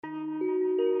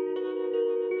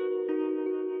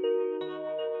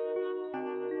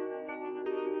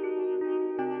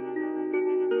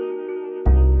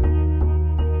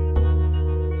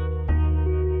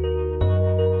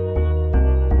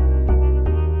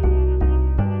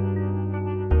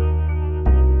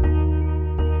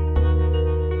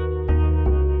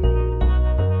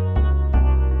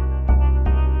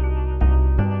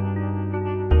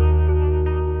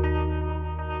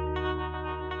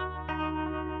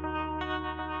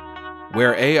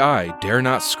where AI dare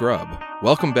not scrub.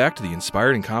 Welcome back to the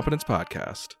Inspired Incompetence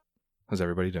Podcast. How's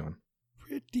everybody doing?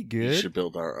 Pretty We good. should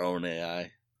build our own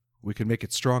AI. We can make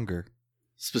it stronger.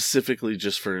 Specifically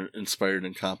just for inspired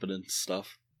incompetence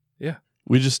stuff. Yeah.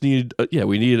 We just need,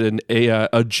 we need an AI,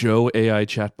 a Joe AI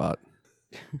chatbot.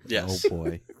 Yes. Oh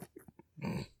boy.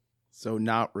 So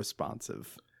not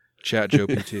responsive. Chat Joe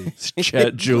PT.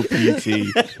 Chat Joe PT.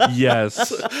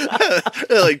 Yes. I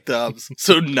like Dobbs.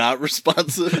 So not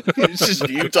responsive. It's just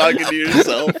you talking to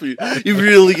yourself. You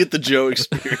really get the Joe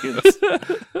experience.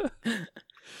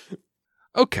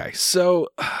 Okay, so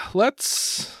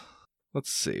let's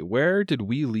see. Where did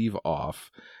we leave off?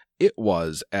 It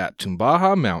was at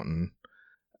Tumbaha Mountain.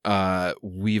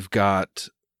 We've got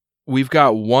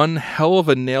one hell of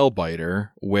a nail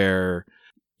biter where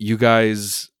you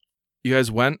guys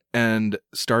went and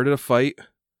started a fight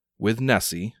with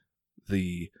Nessie,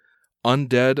 the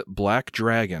undead black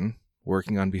dragon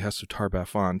working on behest of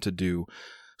Tar-Baphon to do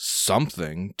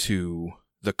something to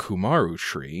the Kumaru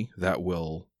tree that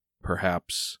will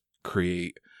perhaps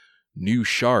create new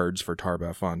shards for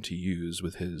Tar-Baphon to use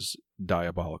with his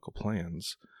diabolical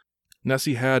plans.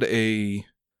 Nessie had a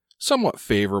somewhat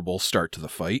favorable start to the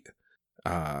fight.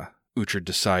 Uhtred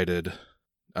decided,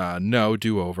 no,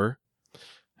 do-over.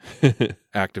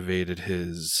 Activated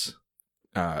his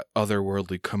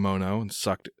otherworldly kimono and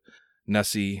sucked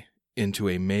Nessie into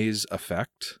a maze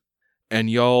effect. And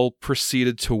y'all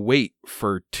proceeded to wait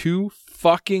for 2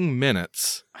 fucking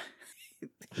minutes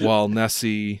while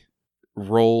Nessie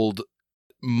rolled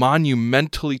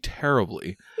monumentally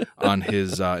terribly on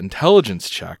his intelligence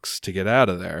checks to get out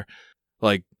of there.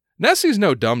 Like, Nessie's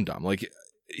no dum-dum. Like,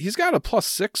 he's got a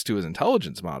 +6 to his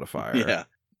intelligence modifier. Yeah.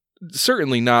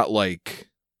 Certainly not like,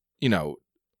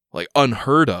 like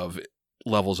unheard of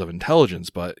levels of intelligence,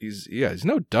 but he's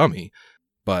no dummy.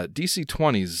 But DC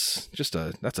 20's just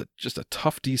a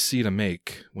tough DC to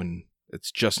make when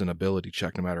it's just an ability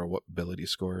check, no matter what ability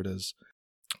score it is.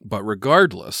 But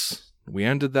regardless, we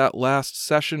ended that last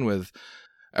session with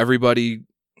everybody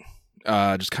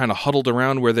just kind of huddled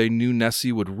around where they knew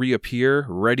Nessie would reappear,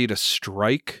 ready to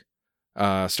strike.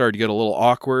 Started to get a little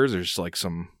awkward. There's like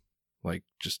some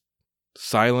just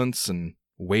silence and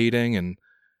waiting and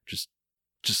just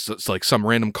it's like some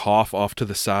random cough off to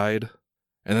the side.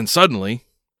 And then suddenly,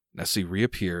 Nessie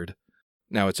reappeared.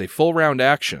 Now it's a full round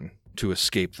action to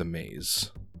escape the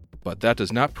maze, but that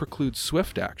does not preclude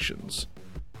swift actions.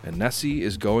 And Nessie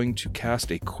is going to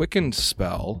cast a quickened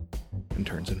spell and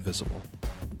turns invisible.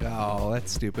 Oh,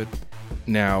 that's stupid.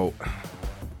 Now,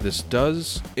 this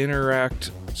does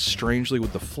interact strangely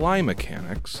with the fly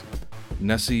mechanics.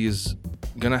 Nessie is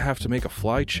going to have to make a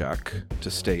fly check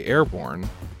to stay airborne.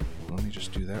 Let me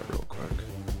just do that real quick.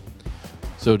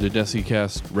 So did Nessie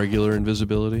cast regular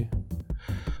invisibility?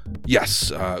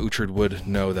 Yes, Uhtred would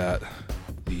know that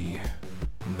the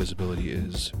invisibility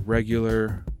is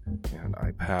regular, and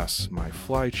I pass my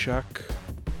fly check.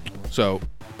 So,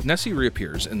 Nessie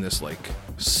reappears in this,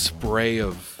 spray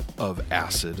of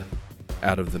acid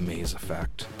out of the maze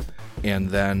effect, and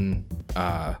then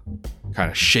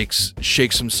kind of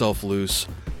shakes himself loose,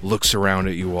 looks around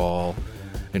at you all,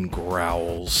 and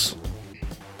growls.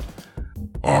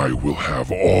 I will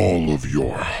have all of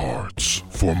your hearts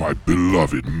for my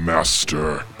beloved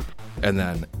master. And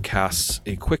then casts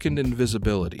a quickened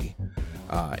invisibility.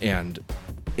 And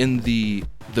in the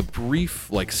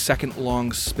brief,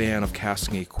 second-long span of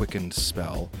casting a quickened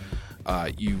spell,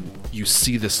 you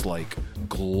see this,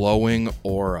 glowing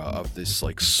aura of this,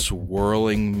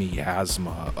 swirling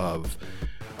miasma of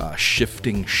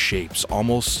shifting shapes,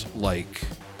 almost like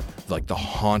the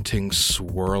haunting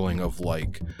swirling of,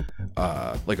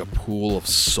 a pool of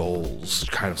souls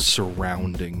kind of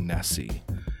surrounding Nessie.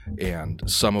 And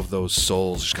some of those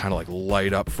souls just kind of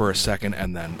light up for a second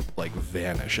and then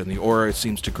vanish. And the aura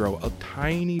seems to grow a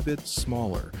tiny bit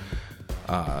smaller.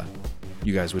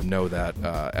 You guys would know that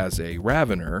as a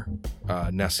Ravener,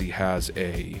 Nessie has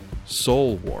a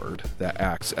soul ward that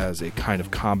acts as a kind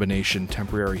of combination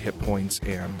temporary hit points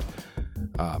and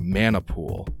mana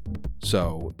pool.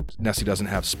 So Nessie doesn't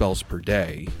have spells per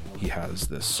day. He has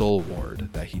this soul ward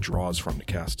that he draws from to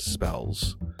cast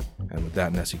spells. And with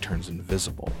that, Nessie turns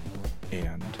invisible.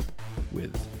 And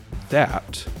with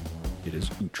that, it is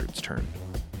Uhtred's turn.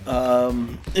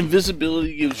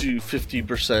 Invisibility gives you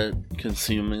 50%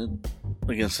 concealment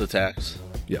against attacks.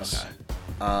 Yes.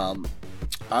 Okay.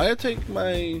 I take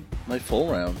my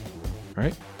full round.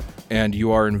 Right. And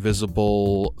you are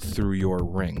invisible through your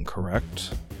ring,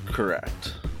 correct?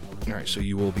 Correct. All right, so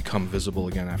you will become visible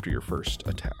again after your first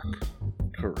attack.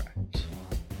 Correct.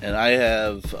 And I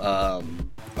have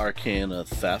Arcana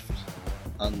Theft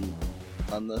on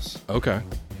on this. Okay.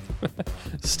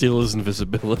 Steal his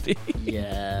invisibility.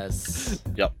 Yes.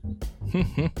 Yep.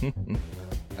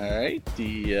 Alright,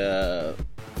 the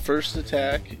first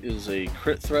attack is a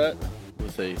crit threat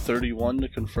with a 31 to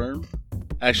confirm.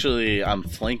 Actually, I'm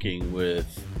flanking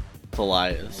with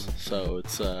Thalias, so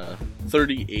it's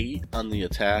 38 on the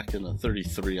attack and a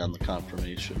 33 on the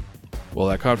confirmation. Well,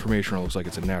 that confirmation looks like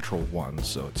it's a natural 1,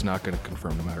 so it's not going to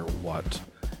confirm no matter what.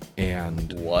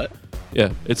 And What?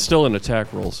 Yeah, it's still an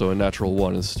attack roll, so a natural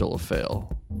 1 is still a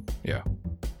fail. yeah.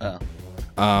 Oh.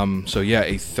 So yeah,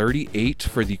 a 38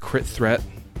 for the crit threat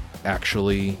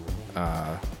actually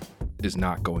is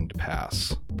not going to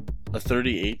pass. A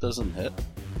 38 doesn't hit?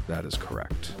 That is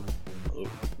correct.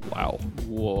 Wow.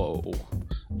 Whoa.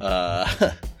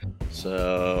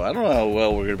 So I don't know how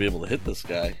well we're going to be able to hit this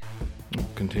guy.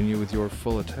 Continue with your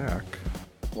full attack.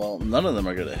 Well, none of them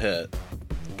are going to hit.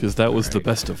 Because that was the Right.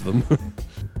 best of them.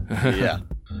 Yeah.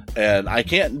 And I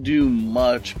can't do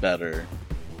much better.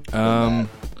 Yeah.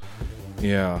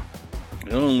 I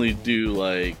can only do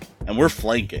and we're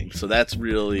flanking, so that's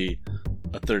really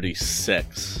a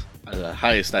 36. The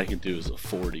highest I can do is a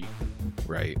 40.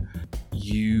 Right.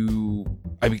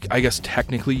 I guess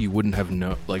technically you wouldn't have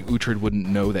Uhtred wouldn't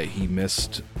know that he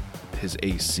missed his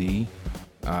AC.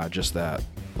 Just that,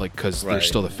 because Right. there's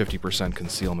still the 50%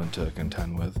 concealment to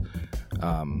contend with.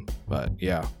 But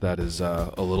yeah, that is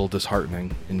a little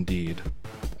disheartening indeed.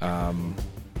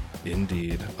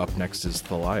 Indeed. Up next is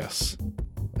Thalias.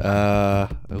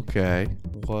 Okay.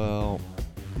 Well,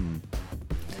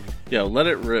 Yeah, let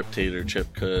it rip, Tater Chip,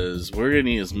 because we're going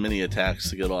to need as many attacks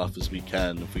to get off as we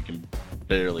can if we can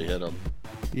barely hit them.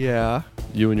 yeah.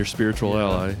 You and your spiritual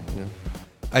ally. Yeah.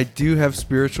 I do have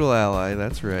spiritual ally.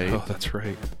 That's right. Oh, that's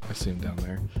right. I see him down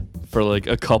there. For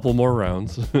a couple more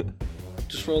rounds.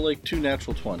 Just roll 2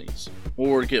 natural 20s.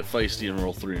 Or get feisty and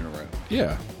roll 3 in a row.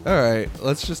 Yeah. All right.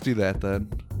 Let's just do that then.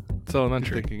 It's Good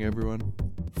elementary. thinking, everyone.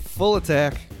 Full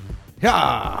attack.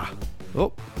 Yeah.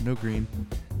 Oh, no green.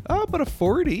 Oh, but a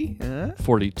 40.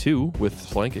 42 with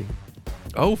flanking.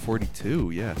 Oh,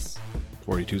 42. Yes.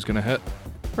 42 is going to hit.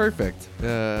 Perfect.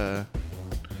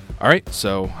 All right.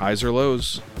 So highs or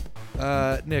lows?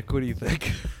 Nick, what do you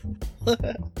think?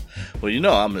 Well, you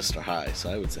know I'm Mr. High, so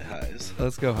I would say highs.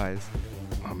 Let's go highs.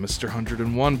 Mr.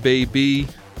 101, baby.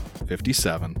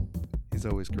 57. He's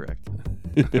always correct.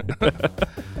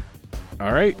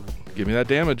 All right. Give me that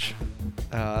damage.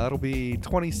 That'll be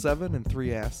 27 and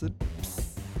 3 acid.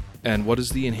 And what is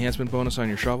the enhancement bonus on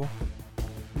your shovel?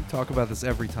 We talk about this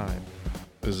every time.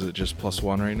 Is it just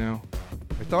 +1 right now?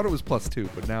 I thought it was +2,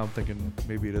 but now I'm thinking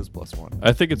maybe it is +1.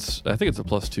 I think it's a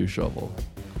 +2 shovel.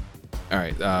 All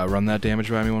right. Run that damage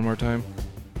by me one more time.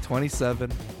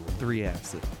 27, 3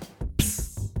 acid.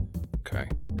 Okay.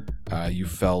 You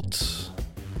felt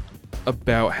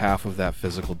about half of that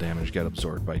physical damage get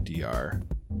absorbed by DR.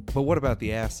 But what about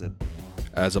the acid?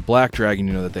 As a black dragon,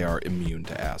 you know that they are immune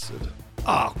to acid.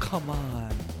 Oh, come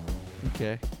on.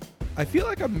 Okay. I feel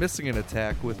like I'm missing an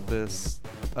attack with this.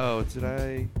 Oh, did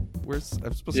I? I'm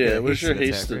supposed to Yeah, get a where's your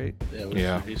hasted attack, hasted? right? Yeah, where's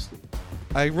Yeah. your hasted?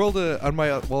 I rolled on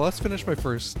my. Well, let's finish my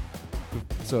first.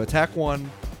 So attack 1,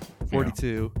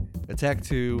 42. Attack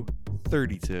 2,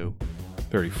 32.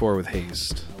 34 with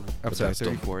haste. I'm But sorry, that still-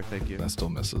 34. Thank you. That still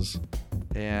misses.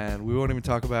 And we won't even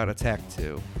talk about attack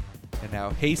 2. And now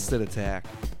hasted attack,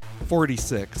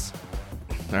 46.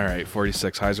 All right.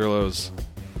 46. Highs or lows?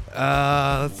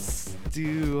 Let's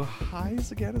do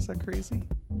highs again. Is that crazy?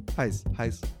 Highs.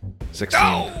 16.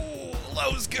 Oh,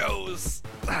 lows goes.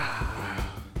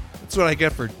 That's what I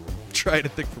get for trying to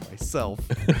think for myself.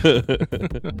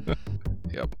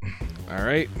 Yep. All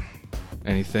right.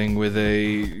 Anything with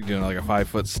a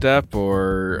 5-foot step,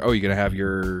 or you gonna have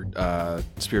your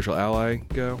spiritual ally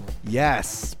go? Yes,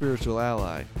 spiritual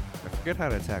ally. I forget how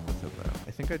to attack with him though.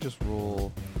 I think I just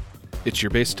roll. It's your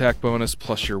base attack bonus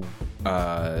plus your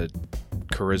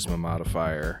charisma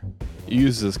modifier. You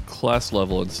use this class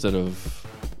level instead of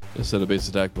base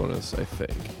attack bonus, I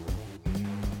think.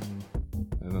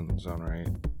 That doesn't sound right.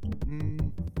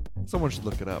 Someone should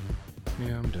look it up.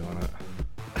 Yeah, I'm doing it.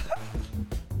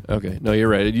 Okay, no, you're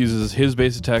right. It uses his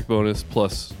base attack bonus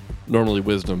plus normally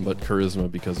wisdom, but charisma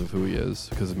because of who he is,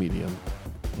 because of medium.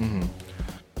 Mm-hmm.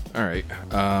 All right.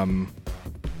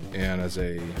 And as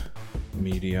a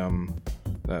medium,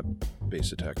 that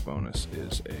base attack bonus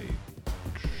is a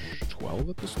 12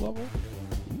 at this level.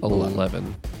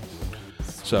 11.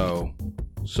 So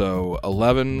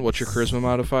 11. What's your charisma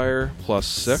modifier? Plus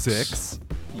 6. 6.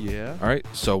 Yeah. All right.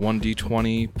 So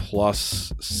 1d20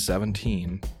 plus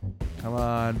 17. Come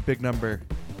on, big number.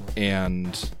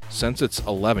 And since it's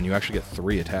 11, you actually get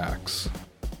 3 attacks.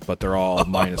 but they're all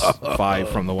 -5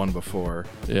 from the one before.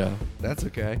 Yeah. That's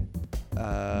okay.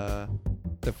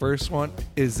 The first one,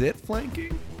 is it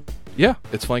flanking? Yeah,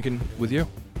 it's flanking with you.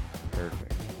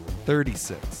 Perfect.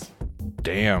 36.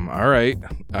 Damn. All right.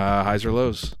 Highs or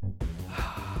lows?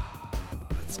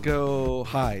 Let's go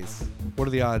highs. What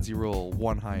are the odds you roll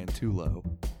 1 high and 2 low?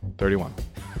 31.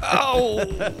 Oh,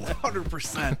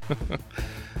 100%.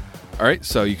 All right,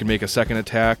 so you can make a second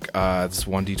attack. It's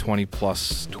 1d20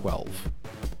 plus 12.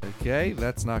 Okay,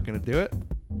 that's not going to do it.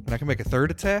 And I can make a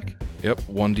third attack? Yep,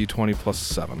 1d20 plus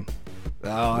 7.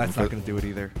 Oh, that's not going to do it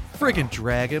either. Friggin'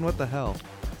 dragon, what the hell?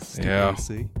 Stupid Yeah.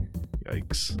 AC.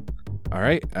 Yikes. All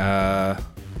right,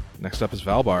 next up is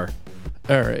Valbar.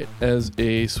 All right. As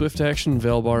a swift action,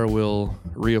 Valbar will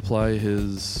reapply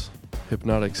his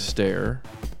hypnotic stare.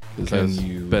 'Cause Can that's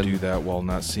you been- do that while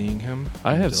not seeing him?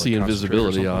 I have To, see concentrate or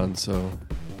invisibility something? on, so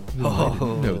I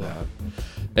didn't know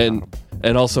that.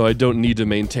 and also I don't need to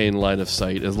maintain line of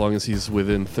sight as long as he's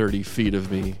within 30 feet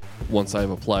of me. Once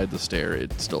I've applied the stare,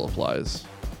 it still applies.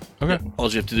 Okay. All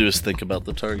you have to do is think about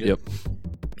the target. Yep.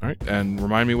 All right, and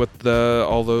remind me what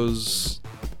all those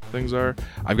things are.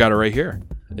 I've got it right here.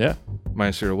 Yeah.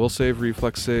 -0 to will save,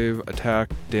 reflex save,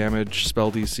 attack, damage,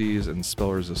 spell DCs, and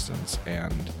spell resistance,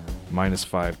 and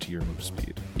 -5 to your move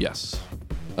speed. Yes.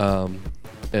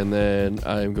 And then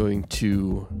I'm going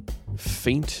to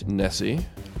feint Nessie.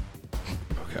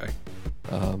 Okay.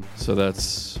 So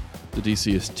that's the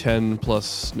DC is 10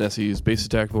 plus Nessie's base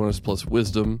attack bonus plus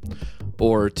wisdom,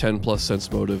 or 10 plus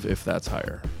sense motive if that's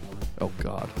higher. Oh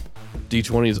god.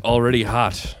 D20 is already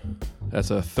hot. That's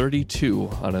a 32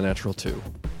 on a natural 2.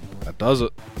 That does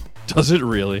it. Does it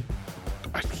really?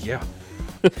 Yeah.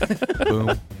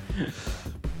 Boom.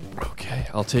 Okay,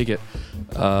 I'll take it.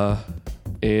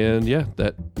 And yeah,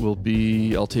 that will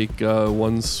be. I'll take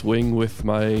one swing with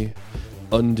my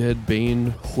Undead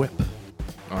Bane whip.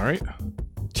 All right.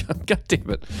 God damn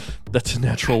it. That's a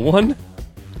natural 1.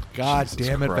 God Jesus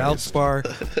damn it, Christ. Valspar.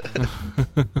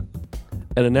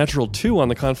 And a natural 2 on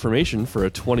the confirmation for a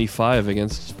 25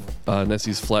 against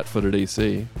Nessie's flat-footed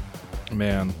AC.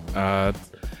 Man,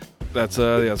 that's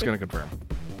it's gonna confirm.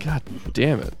 God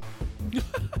damn it.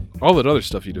 All that other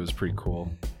stuff you do is pretty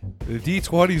cool. The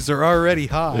D20s are already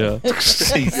high. Yeah.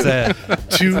 He said.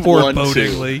 2, 1, 2.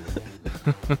 Forebodingly.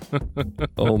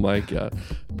 Oh my god.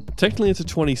 Technically it's a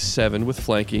 27 with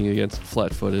flanking against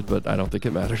flat-footed, but I don't think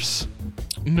it matters.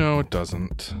 No, it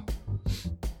doesn't.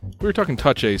 We were talking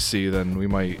touch AC, then we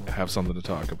might have something to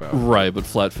talk about. Right, but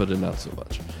flat-footed not so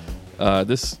much.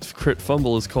 This crit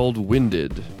fumble is called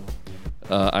Winded.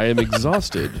 I am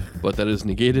exhausted, but that is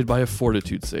negated by a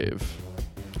fortitude save.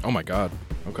 Oh my god.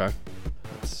 Okay.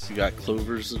 You got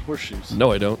clovers and horseshoes.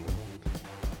 No, I don't.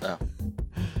 Oh.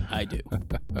 I do.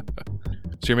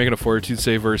 So you're making a fortitude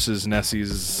save versus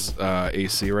Nessie's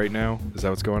AC right now? Is that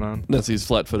what's going on? Nessie's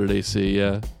flat-footed AC,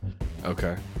 yeah.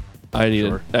 Okay. I need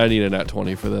Sure. a nat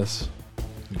 20 for this.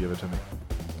 Give it to me.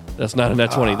 That's not a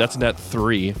nat 20. That's a nat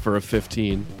 3 for a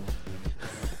 15.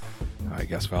 I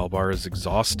guess Valbar is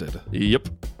exhausted. Yep.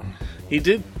 He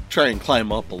did try and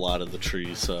climb up a lot of the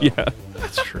trees, so Yeah.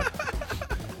 That's true.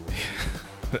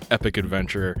 Epic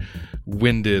adventure,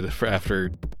 winded for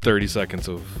after 30 seconds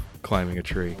of climbing a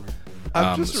tree.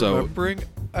 I'm just so- remembering.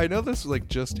 I know this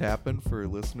just happened for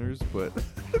listeners, but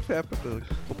it happened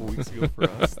a couple weeks ago for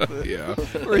us. Yeah.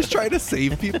 Where he's trying to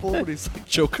save people, but he's like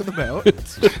choking them out.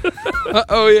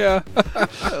 Oh yeah.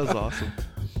 That was awesome.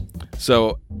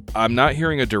 So I'm not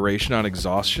hearing a duration on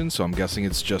exhaustion, so I'm guessing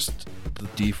it's just the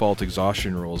default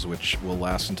exhaustion rules, which will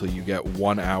last until you get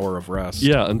 1 hour of rest.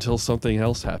 Yeah, until something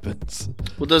else happens.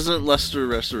 Well, doesn't Lester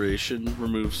Restoration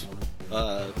removes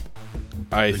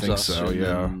I think so. exhaustion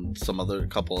Yeah. and some other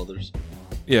couple others?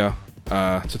 Yeah.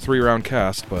 It's a 3-round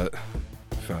cast, but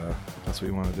if that's what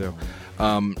you want to do.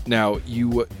 Now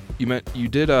you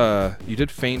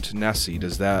did feint Nessie.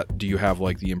 Do you have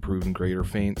like the improved and greater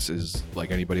feints? Is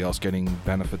like anybody else getting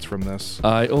benefits from this?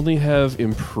 I only have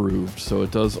improved, so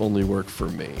it does only work for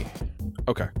me.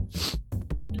 Okay.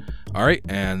 All right,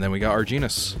 and then we got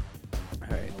Arginus. All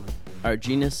right.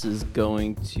 Arginus is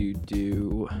going to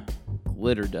do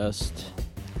glitter dust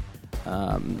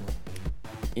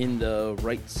in the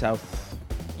right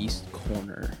southeast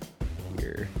corner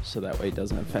here, so that way it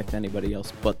doesn't affect anybody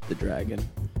else but the dragon.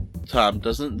 Tom,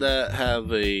 doesn't that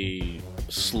have a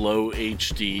slow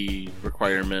HD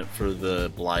requirement for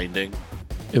the blinding?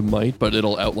 It might, but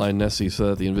it'll outline Nessie so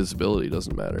that the invisibility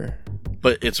doesn't matter.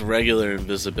 But it's regular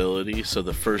invisibility, so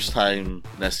the first time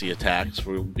Nessie attacks,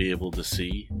 we'll be able to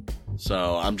see.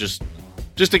 So I'm just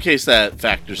in case that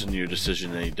factors into your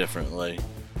decision any differently.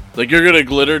 Like, you're gonna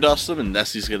glitter dust them, and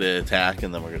Nessie's gonna attack,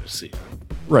 and then we're gonna see him.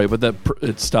 Right, but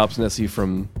it stops Nessie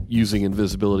from using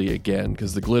invisibility again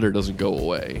because the glitter doesn't go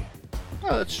away.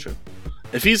 Oh, that's true.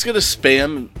 If he's gonna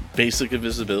spam basic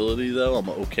invisibility, though, I'm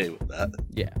okay with that.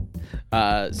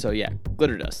 Yeah. So yeah,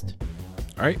 glitter dust.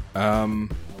 All right. All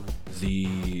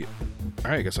right.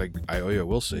 I guess I owe you a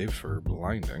will save for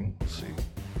blinding. Let's see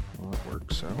how it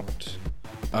works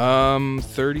out.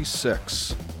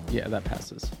 36. Yeah, that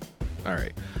passes. All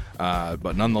right.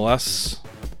 But nonetheless,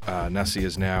 Nessie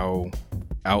is now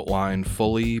outlined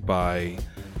fully by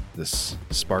this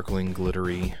sparkling,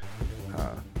 glittery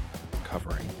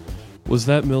covering. Was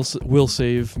that will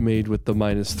save made with the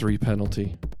 -3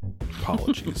 penalty?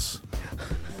 Apologies.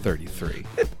 33.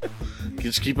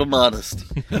 Just keep him honest.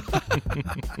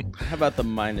 How about the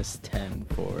 -10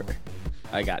 for?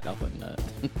 I got nothing.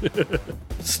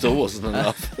 Still wasn't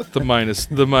enough.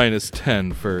 the minus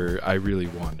 10 for I really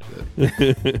wanted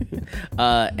it.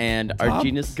 And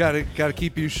Arginus. Gotta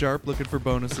keep you sharp, looking for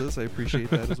bonuses. I appreciate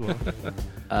that as well.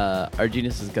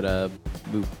 Arginus is gonna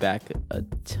move back a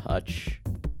touch.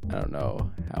 I don't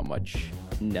know how much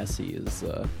Nessie is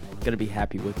gonna be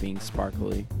happy with being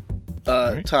sparkly.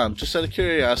 Tom, just out of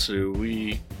curiosity, are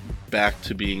we back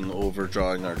to being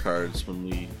overdrawing our cards when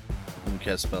we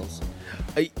cast spells?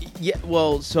 Yeah,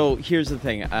 well, so here's the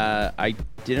thing. I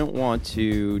didn't want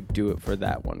to do it for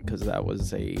that one because that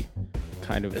was a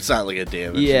kind of... It's not like a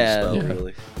damage spell,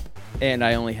 really. And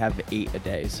I only have 8 a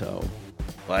day, so...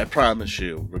 Well, I promise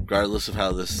you, regardless of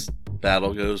how this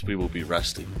battle goes, we will be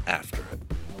resting after it.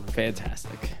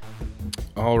 Fantastic.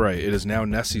 All right. It is now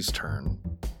Nessie's turn.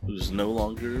 Who's no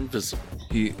longer invisible.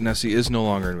 Nessie is no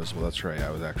longer invisible. That's right.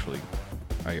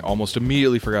 I almost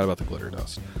immediately forgot about the glitter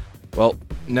dust. Well,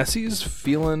 Nessie is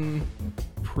feeling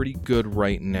pretty good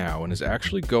right now and is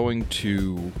actually going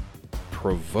to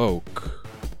provoke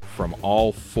from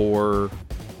all 4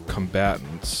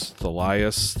 combatants,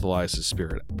 Thalias'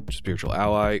 spiritual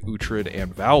ally, Uhtred,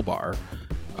 and Valbar,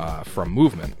 from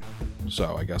movement.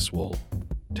 So I guess we'll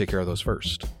take care of those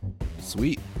first.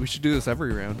 Sweet. We should do this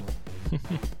every round.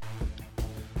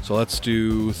 So let's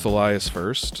do Thalias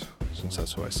first, since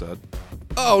that's who I said.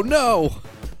 Oh no!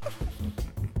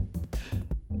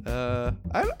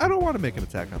 I don't want to make an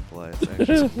attack on Thalias,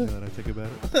 actually, now that I think about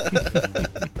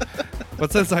it.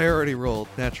 But since I already rolled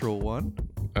natural 1.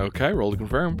 Okay, roll to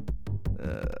confirm.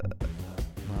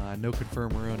 No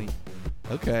confirm Maroni.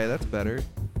 Okay, that's better.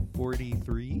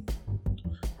 43.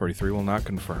 43 will not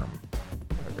confirm.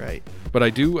 All right. But I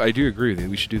do agree with you.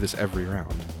 We should do this every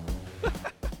round.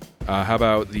 How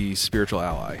about the spiritual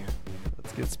ally?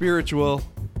 Let's get spiritual.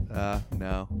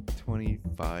 No.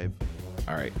 25.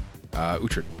 All right.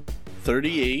 Uhtred.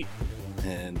 38,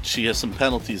 and she has some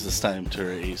penalties this time to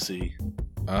her AC.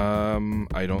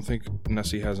 I don't think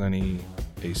Nessie has any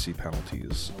AC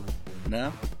penalties.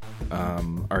 No?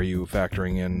 Are you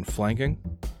factoring in flanking?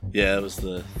 Yeah, it was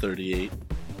the 38.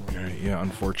 All right, yeah,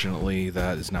 unfortunately,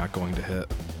 that is not going to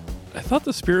hit. I thought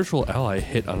the spiritual ally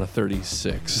hit on a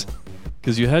 36.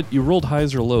 Because you rolled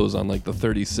highs or lows on like the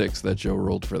 36 that Joe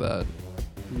rolled for that.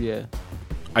 Yeah.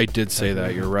 I did say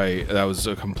that. You're right. That was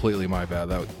completely my bad.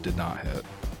 That did not hit.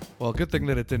 Well, good thing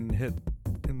that it didn't hit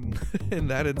in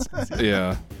that instance.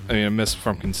 Yeah. I mean, I missed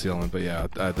from concealment, but yeah,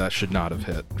 that should not have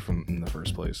hit in the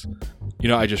first place. You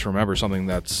know, I just remember something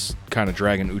that's kind of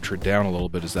dragging Uhtred down a little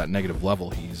bit is that negative level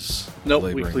he's Nope,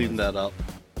 we laboring cleaned with. that up.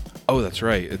 Oh, that's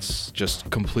right. It's just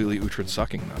completely Uhtred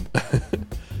sucking then.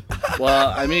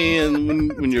 Well, I mean,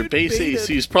 when your base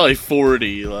AC is probably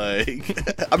 40,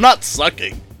 like, I'm not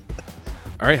sucking.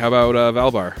 All right, how about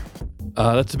Valbar?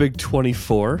 That's a big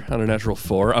 24 on a natural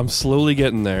 4. I'm slowly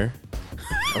getting there.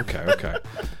 Okay.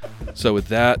 So with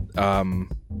that,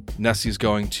 Nessie's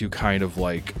going to kind of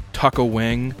like tuck a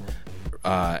wing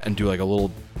and do like a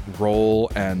little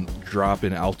roll and drop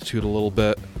in altitude a little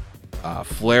bit,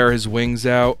 flare his wings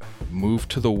out, move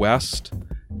to the west,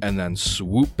 and then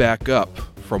swoop back up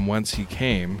from whence he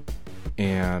came.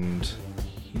 And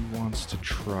he wants to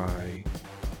try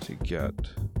to get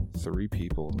 3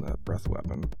 people in that breath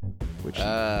weapon, which he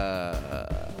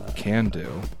can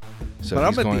do. So but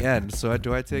I'm he's at going... the end, so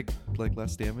do I take like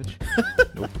less damage?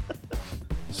 Nope.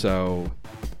 So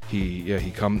he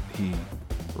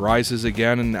rises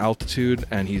again in altitude,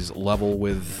 and he's level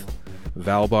with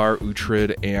Valbar,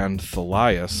 Uhtred, and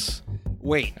Thalias.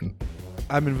 Wait,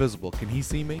 I'm invisible. Can he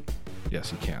see me? Yes,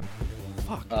 he can.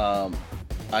 Fuck.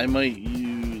 I might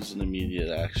use an immediate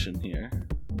action here.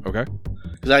 Okay.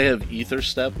 Because I have Ether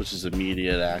Step, which is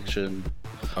immediate action.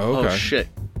 Okay. Oh, shit.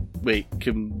 Wait,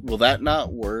 will that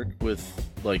not work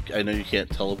with, like, I know you can't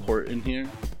teleport in here?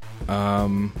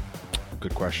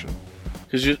 Good question.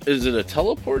 Because is it a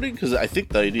teleporting? Because I think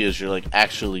the idea is you're, like,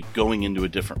 actually going into a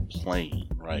different plane,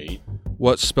 Right.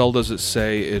 What spell does it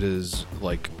say it is,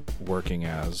 like, working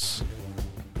as?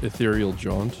 Ethereal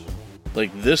Jaunt.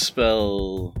 Like this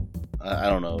spell, I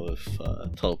don't know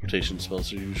if teleportation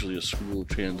spells are usually a school of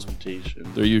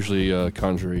transmutation. They're usually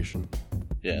conjuration.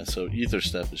 Yeah, so Ether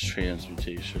Step is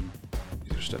transmutation.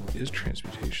 Ether Step is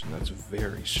transmutation. That's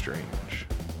very strange.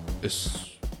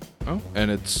 And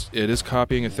it is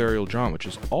copying Ethereal Jaunt, which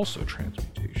is also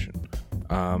transmutation.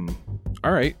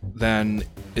 All right, then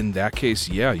in that case,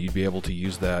 yeah, you'd be able to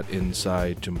use that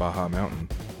inside Tumbaha Mountain.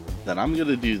 Then I'm going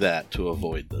to do that to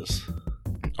avoid this.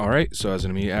 All right, so as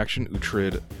an immediate action,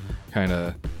 Uhtred kind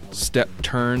of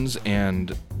turns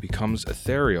and becomes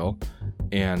ethereal,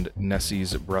 and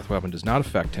Nessie's breath weapon does not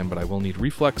affect him, but I will need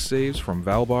reflex saves from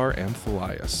Valbar and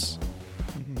Thalias.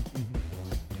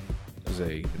 As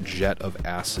a jet of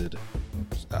acid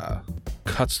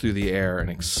cuts through the air and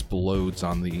explodes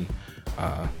on the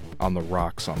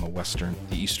rocks on the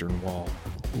eastern wall.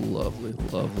 Lovely,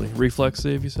 lovely. Reflex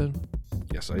save, you said?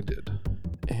 Yes, I did.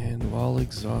 And while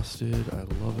exhausted, I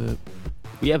love it.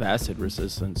 We have acid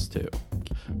resistance too.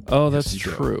 Oh, that's you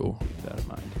do. true. Keep that in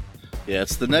mind. Yeah,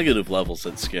 it's the negative levels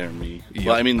that scare me. Yep.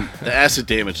 Well, I mean, the acid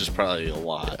damage is probably a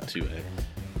lot, too.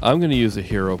 I'm going to use a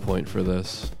hero point for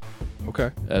this.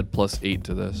 Okay. Add +8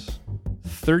 to this.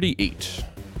 38.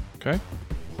 Okay.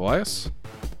 Thalias?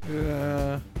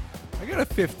 I got a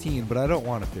 15, but I don't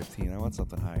want a 15. I want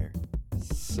something higher.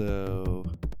 So,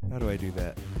 how do I do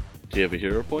that? Do you have a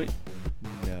hero point?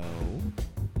 No.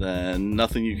 Then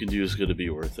nothing you can do is going to be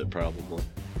worth it, probably.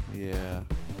 Yeah.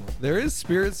 There is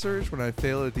Spirit Surge when I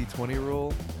fail a d20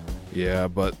 roll. Yeah,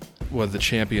 but with the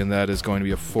champion, that is going to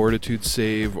be a fortitude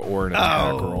save or an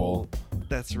attack roll.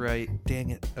 That's right. Dang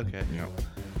it. Okay. Yeah.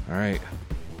 All right.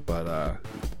 But,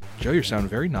 Joe, you sound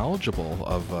very knowledgeable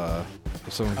of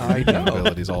some of I your know.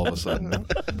 abilities all of a sudden.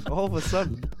 All of a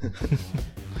sudden.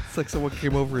 It's like someone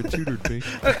came over and tutored me.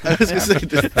 I was going to say,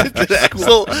 did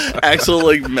Axel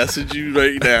like message you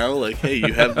right now? Like, hey,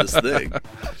 you have this thing.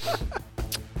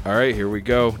 All right, here we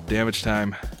go. Damage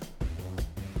time.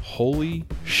 Holy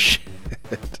shit.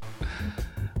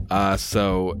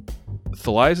 So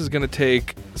Thalias is going to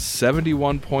take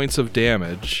 71 points of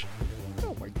damage,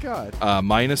 Oh my god.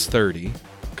 minus 30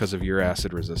 because of your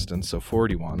acid resistance, so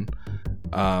 41.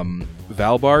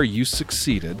 Valbar, you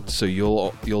succeeded, so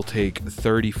you'll take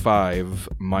 35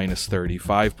 minus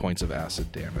 35 points of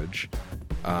acid damage.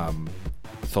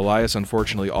 Thalias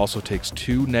unfortunately also takes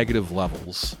 2 negative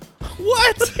levels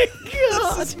What?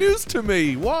 This is news to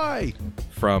me. Why?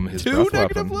 from his 2 breath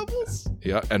negative weapon. levels?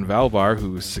 Yeah, and Valbar,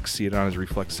 who succeeded on his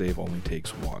reflex save, only takes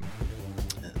 1.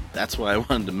 That's why I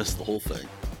wanted to miss the whole thing.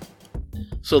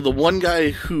 So the one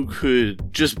guy who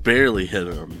could just barely hit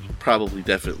him probably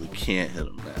definitely can't hit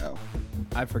him now.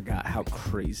 I forgot how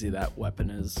crazy that weapon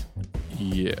is.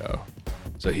 Yeah.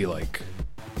 So he like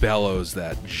bellows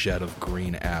that jet of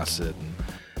green acid,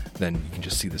 and then you can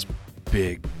just see this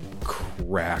big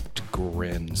cracked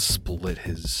grin split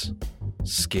his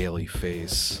scaly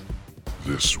face.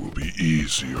 This will be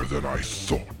easier than I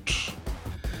thought.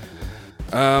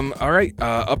 All right.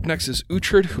 Up next is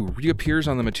Uhtred, who reappears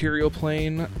on the material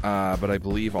plane, but I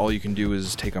believe all you can do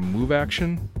is take a move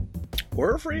action.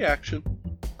 Or a free action.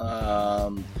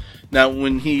 Now,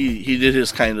 when he did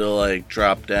his kind of like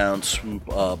drop down,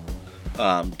 swoop up,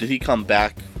 did he come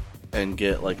back and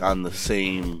get like on the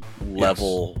same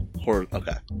level?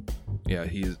 Okay. Yeah,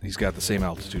 he's got the same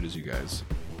altitude as you guys.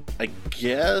 I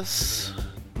guess.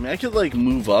 I mean, I could like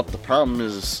move up. The problem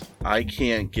is I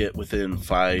can't get within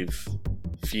 5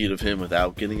 feet of him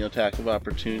without getting attack of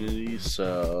opportunity.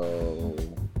 So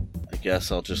I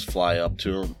guess I'll just fly up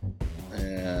to him.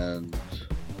 And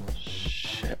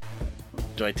shit,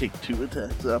 do I take 2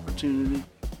 attacks of opportunity?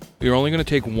 You're only going to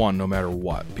take 1 no matter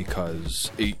what,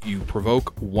 because you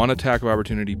provoke 1 attack of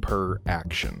opportunity per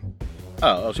action.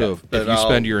 Oh, okay. So if you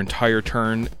spend your entire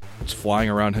turn flying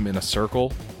around him in a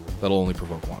circle, that'll only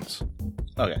provoke once.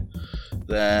 Okay.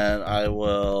 Then I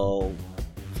will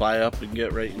fly up and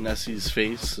get right in Nessie's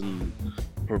face and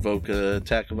provoke an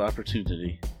attack of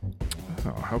opportunity.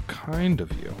 Oh, how kind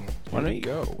of you. Why don't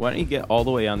you get all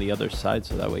the way on the other side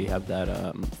so that way you have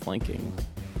that flanking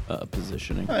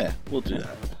positioning. Oh yeah, we'll do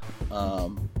that.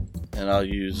 And I'll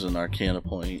use an Arcana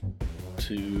point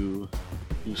to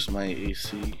boost my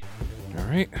AC. All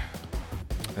right.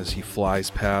 As he flies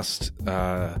past,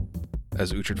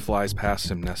 as Uhtred flies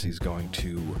past him, Nessie's going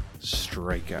to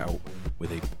strike out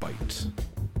with a bite.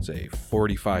 It's a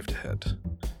 45 to hit.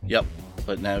 Yep.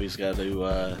 But now he's got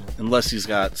to, unless he's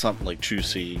got something like True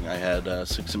Seeing. I had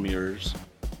 6 mirrors.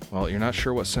 Well, you're not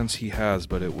sure what sense he has,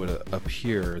 but it would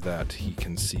appear that he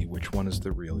can see which one is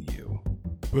the real you.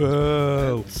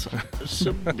 Whoa.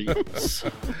 Some beats.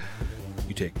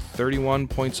 You take 31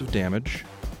 points of damage.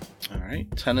 All right,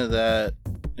 10 of that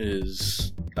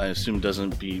is, I assume,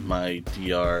 doesn't beat my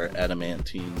DR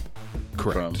adamantine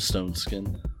Correct. from Stone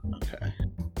Skin. Okay.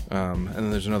 And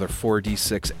then there's another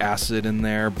 4d6 acid in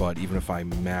there, but even if I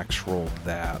max rolled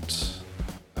that,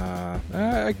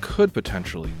 I could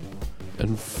potentially.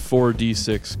 And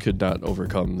 4d6 could not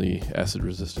overcome the acid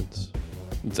resistance.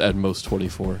 It's at most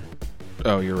 24.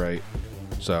 Oh, you're right.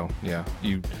 So, yeah,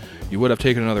 you would have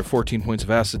taken another 14 points of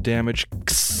acid damage,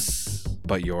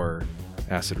 but your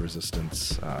acid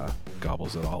resistance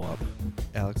gobbles it all up.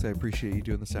 Alex, I appreciate you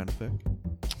doing the sound effect.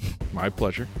 My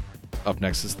pleasure. Up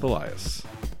next is Thalias.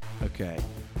 Okay.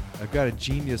 I've got a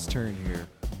genius turn here.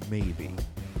 Maybe.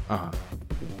 Uh-huh.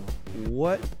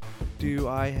 What do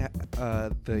I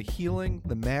have? The healing,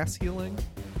 the mass healing?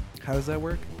 How does that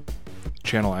work?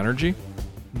 Channel energy?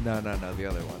 No, the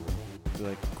other one.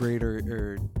 Like greater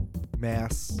or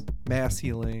mass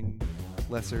healing,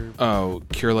 lesser. Oh,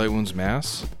 Cure Light Wounds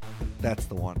Mass? That's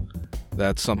the one.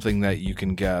 That's something that you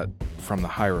can get from the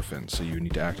Hierophant, so you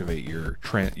need to activate your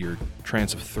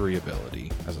Trance of 3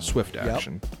 ability as a swift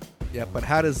action. Yeah, but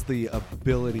how does the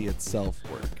ability itself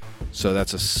work? So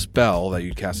that's a spell that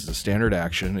you'd cast as a standard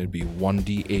action. It'd be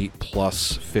 1d8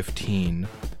 plus 15.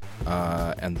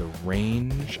 And the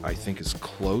range, I think, is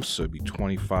close, so it'd be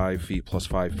 25 feet plus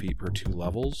 5 feet per 2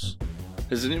 levels.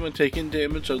 Has anyone taken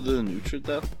damage other than Uhtred,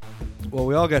 though? Well,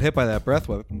 we all got hit by that breath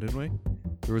weapon, didn't we?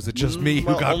 Or was it just me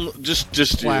who got just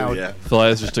you, plowed? yeah.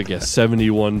 Thalias just took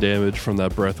 71 damage from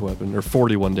that breath weapon, or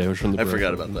 41 damage from the I breath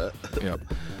forgot weapon. about that.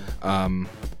 Yep.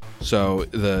 So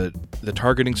the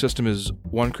targeting system is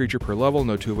 1 creature per level,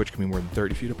 no 2 of which can be more than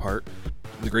 30 feet apart.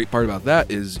 The great part about that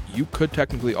is you could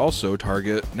technically also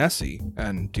target Nessie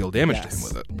and deal damage to him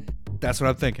Yes. with it. That's what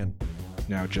I'm thinking.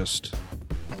 Now just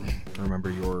remember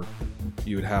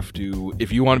you would have to,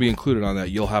 if you want to be included on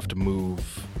that, you'll have to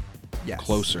move Yes.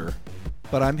 closer.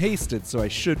 But I'm hasted, so I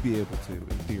should be able to, in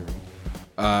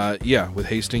theory. Yeah, with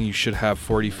hasting you should have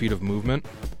 40 feet of movement.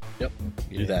 Yep.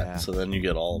 Do Yeah. that, so then you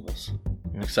get all of us.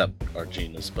 Yeah. Except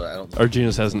Arginus, but I don't...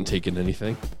 Arginus hasn't taken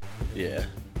anything. Yeah.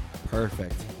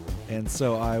 Perfect. And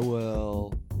so I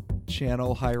will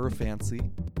channel Hierophancy.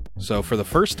 So for the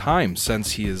first time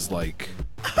since he has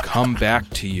come back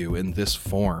to you in this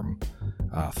form,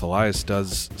 Thalias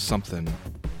does something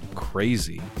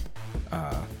crazy.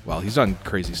 Well, he's done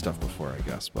crazy stuff before, I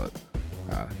guess, but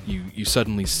you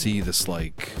suddenly see this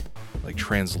like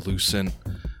translucent,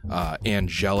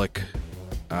 angelic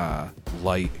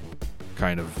light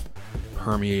kind of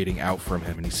permeating out from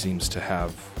him, and he seems to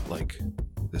have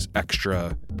this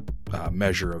extra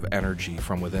measure of energy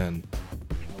from within.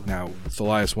 Now,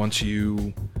 Thalias, once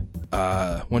you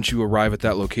arrive at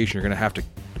that location, you're going to have to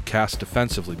cast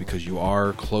defensively because you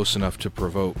are close enough to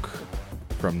provoke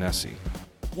from Nessie.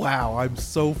 Wow, I'm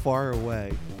so far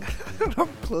away. I'm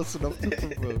close enough to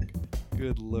provoke.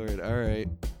 Good lord. Alright.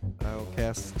 I'll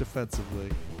cast defensively.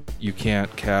 You can't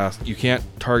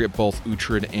target both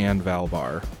Uhtred and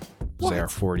Valbar. What? They are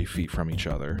 40 feet from each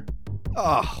other.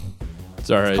 Oh, It's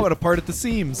alright. it's coming apart at the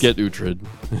seams. Get Uhtred.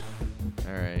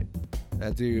 Alright.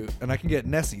 And I can get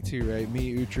Nessie too, right?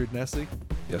 Me, Uhtred, Nessie?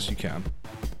 Yes, you can.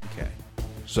 Okay.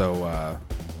 So,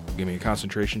 give me a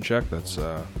concentration check. That's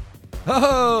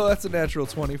Oh, that's a natural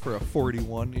 20 for a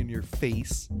 41 in your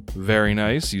face. very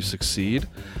nice. You succeed.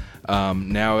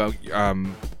 Now,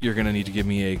 you're going to need to give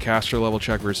me a caster level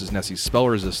check versus Nessie's spell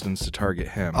resistance to target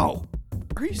him. Oh,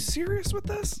 are you serious with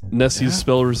this? Nessie's Yeah.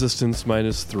 spell resistance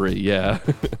 -3, yeah.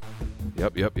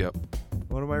 Yep.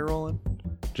 What am I rolling?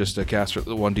 Just a caster,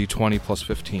 1d20 plus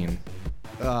 15.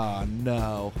 Oh,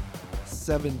 no.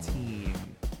 17.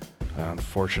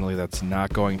 Unfortunately, that's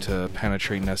not going to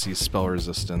penetrate Nessie's spell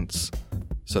resistance.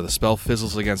 So the spell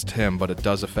fizzles against him, but it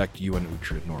does affect you and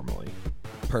Uhtred normally.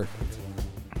 Perfect.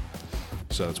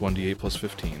 So it's 1d8 plus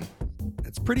 15.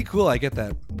 It's pretty cool I get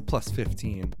that plus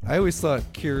 15. I always thought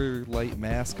Cure Light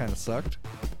Mass kind of sucked,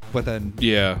 but then...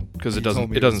 Yeah, because it You told doesn't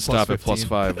me it it was doesn't plus stop at plus 15.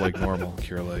 5 like normal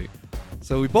Cure Light.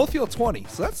 So we both heal 20,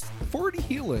 so that's 40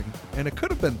 healing. And it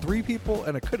could have been 3 people,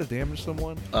 and it could have damaged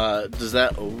someone. Does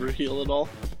that overheal at all?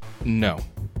 No.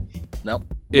 Nope.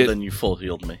 It- Well, then you full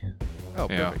healed me. Oh,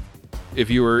 Yeah. perfect.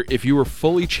 If you were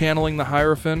fully channeling the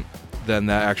Hierophant, then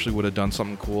that actually would have done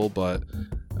something cool, but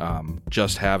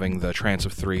just having the Trance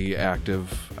of 3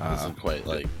 active, Isn't quite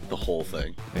like the whole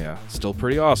thing. yeah, still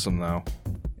pretty awesome though.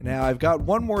 Now, I've got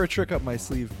one more trick up my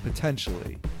sleeve,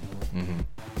 potentially. Mm-hmm.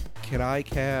 Can I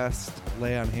cast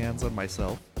Lay on Hands on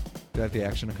myself? Do I have the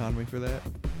action economy for that?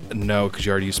 No, because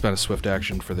you already spent a swift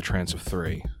action for the Trance of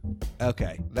 3.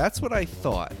 Okay, that's what I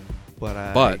thought.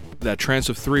 But that trance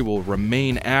of 3 will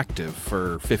remain active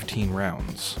for 15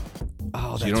 rounds.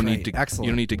 Oh, So you don't need to. Excellent.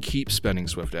 You don't need to keep spending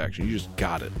swift action. You just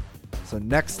got it. So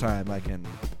next time I can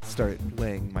start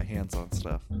laying my hands on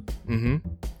stuff. Mm-hmm.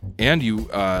 And you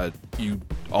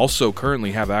also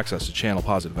currently have access to channel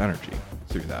positive energy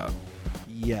through that.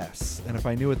 Yes, and if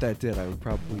I knew what that did, I would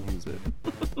probably use it.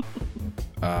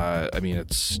 I mean,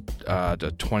 it's a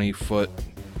 20-foot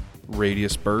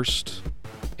radius burst,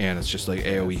 and it's just like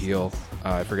AoE heal.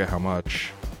 I forget how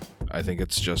much. I think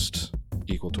it's just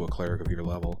equal to a cleric of your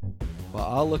level. Well,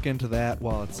 I'll look into that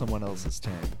while it's someone else's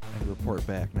turn and report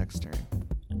back next turn.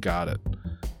 Got it.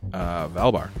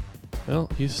 Valbar. Well,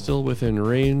 he's still within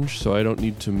range, so I don't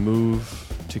need to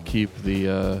move to keep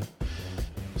the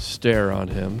stare on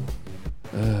him.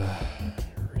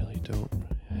 Really don't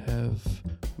have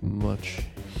much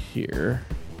here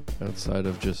outside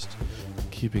of just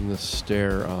keeping the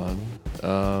stare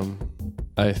on.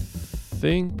 I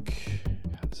think...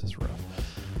 God, this is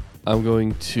rough. I'm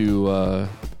going to...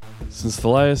 since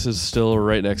Thalias is still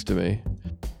right next to me,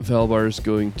 Valbar is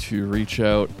going to reach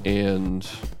out and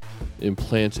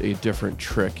implant a different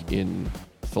trick in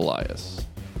Thalias.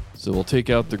 So we'll take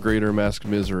out the Greater Masked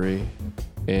Misery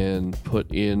and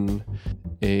put in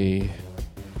a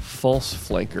false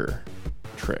flanker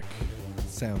trick.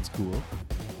 Sounds cool.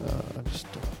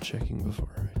 Just double checking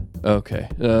before. Okay,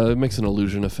 it makes an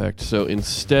illusion effect. So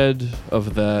instead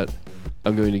of that,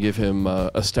 I'm going to give him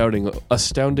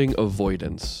astounding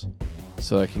avoidance,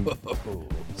 so I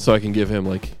can give him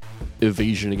like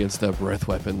evasion against that breath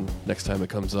weapon next time it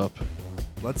comes up.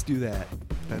 Let's do that.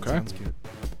 That sounds good.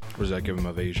 What does that give him?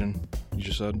 Evasion, you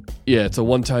just said? Yeah, it's a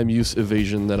one-time use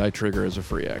evasion that I trigger as a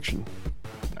free action.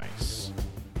 Nice.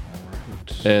 All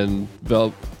right. And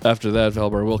after that,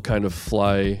 Valbar will kind of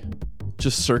fly,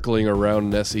 just circling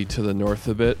around Nessie to the north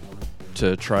a bit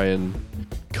to try and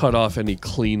cut off any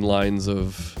clean lines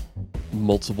of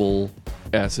multiple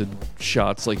acid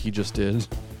shots like he just did.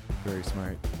 Very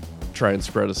smart. Try and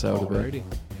spread us out a bit. Alrighty.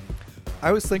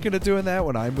 I was thinking of doing that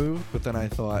when I moved, but then I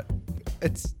thought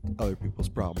it's other people's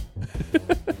problem.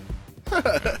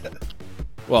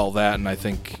 Well, that, and I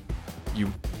think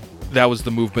that was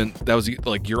the movement. That was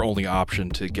like your only option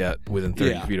to get within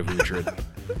 30 feet of Uhtred.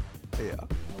 Yeah.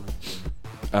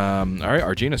 All right,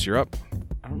 Arginus, you're up.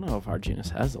 I don't know if Arginus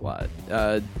has a lot.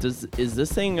 Is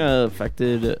this thing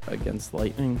affected against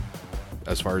lightning?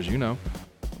 As far as you know.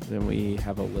 Then we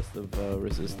have a list of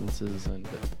resistances, and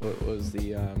what was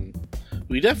the...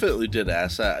 We definitely did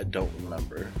ask that. I don't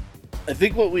remember. I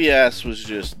think what we asked was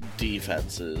just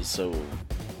defenses, so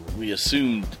we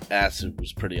assumed acid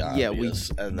was pretty obvious. Yeah,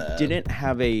 we and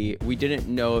then... We didn't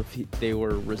know if they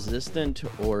were resistant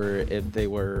or if they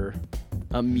were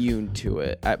immune to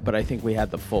it. But I think we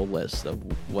had the full list of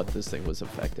what this thing was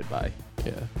affected by.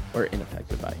 Yeah. Or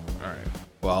unaffected by. All right.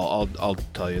 Well, I'll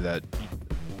tell you that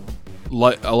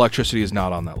electricity is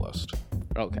not on that list.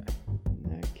 Okay.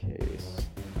 In that case,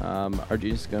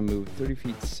 Arginus is gonna move 30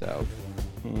 feet south,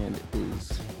 and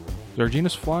is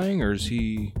Arginus flying, or is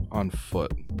he on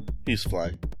foot? He's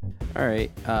flying. all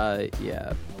right.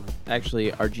 Yeah.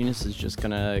 Actually, Arginus is just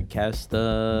gonna cast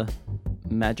a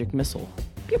magic missile.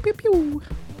 Pew pew pew.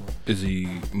 Is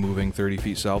he moving 30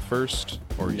 feet south first,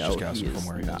 or he's just casting from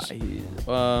where he not.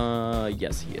 is?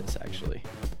 Yes, he is actually.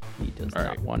 He does All not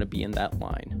right. want to be in that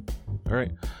line. All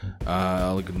right.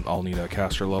 I'll need a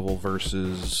caster level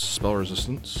versus spell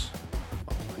resistance.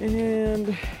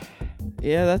 And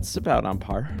yeah, that's about on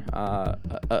par.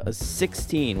 A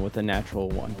 16 with a natural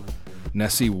 1.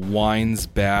 Nessie winds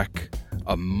back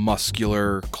a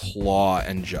muscular claw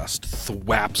and just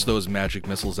thwaps those magic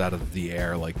missiles out of the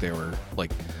air like they were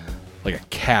like a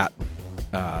cat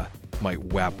might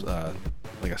whap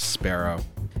like a sparrow.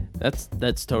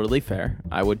 That's totally fair.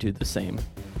 I would do the same.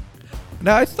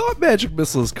 Now, I thought magic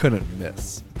missiles couldn't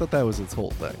miss. I thought that was its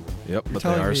whole thing. Yep, You're but they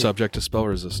telling are me- subject to spell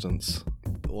resistance.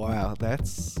 Wow,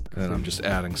 that's... And I'm just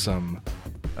adding some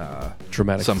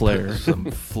Dramatic some flair. some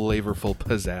flavorful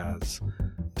pizzazz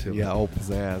to Yeah, oh,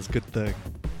 pizzazz. Good thing.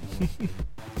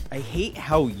 I hate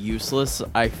how useless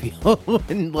I feel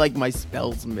when like my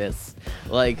spells miss.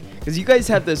 Like, because you guys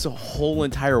have this whole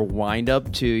entire wind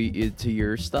up to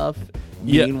your stuff.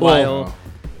 Yeah, Meanwhile, well-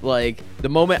 like the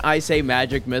moment I say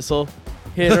magic missile,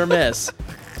 hit or miss.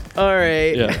 All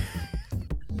right. Yeah.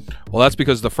 Well, that's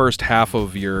because the first half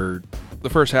of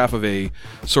a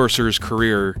sorcerer's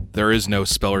career, there is no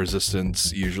spell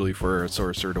resistance usually for a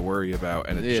sorcerer to worry about,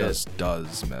 and it Yeah. just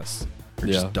does miss. Or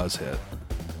Yeah. just does hit.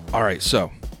 All right,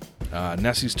 so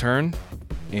Nessie's turn,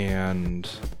 and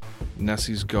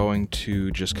Nessie's going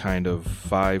to just kind of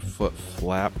 5-foot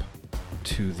flap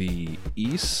to the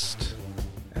east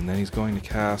And then he's going to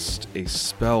cast a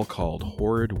spell called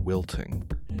Horrid Wilting.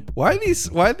 Why do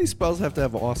these spells have to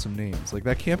have awesome names? Like,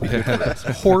 that can't be good for us.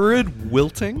 Horrid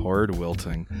Wilting? Horrid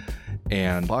Wilting.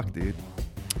 And Fuck, dude.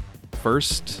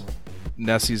 first,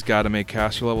 Nessie's got to make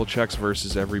caster level checks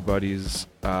versus everybody's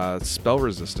spell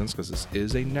resistance, because this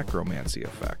is a necromancy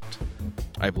effect.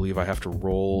 I believe I have to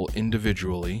roll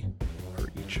individually for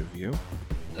each of you.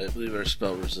 I believe our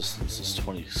spell resistance is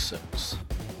 26.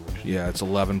 Yeah, it's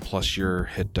 11 plus your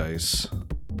hit dice.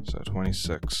 So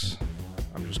 26.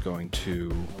 I'm just going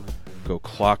to go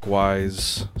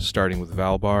clockwise, starting with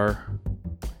Valbar.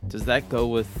 Does that go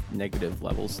with negative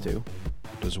levels too?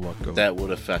 Does what go? That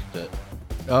would affect it.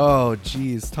 Oh,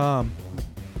 jeez, Tom.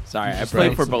 Sorry, I Just played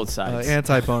wrote for some, both sides.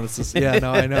 Anti-bonuses. Yeah,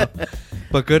 no, I know.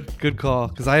 But good call,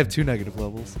 because I have 2 negative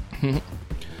levels.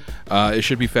 It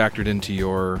should be factored into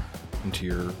your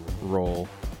roll,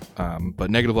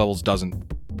 but negative levels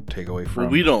doesn't take away from.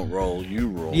 Well, we don't roll, you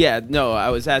roll. Yeah, no, I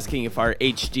was asking if our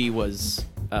HD was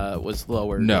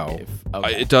lower. No,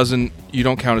 Okay. it doesn't. You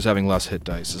don't count as having less hit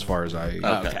dice, as far as I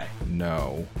Okay.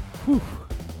 know.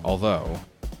 Although,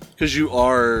 Because you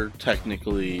are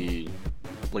technically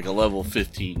like a level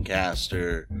 15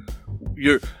 caster.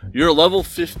 You're a level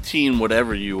 15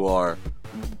 whatever you are,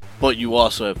 but you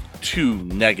also have 2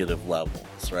 negative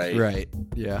levels, right? Right.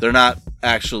 Yeah. They're not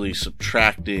actually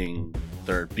subtracting,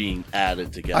 they're being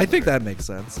added together. I think that makes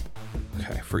sense.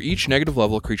 okay, for each negative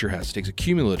level a creature has, it takes a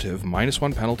cumulative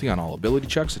 -1 penalty on all ability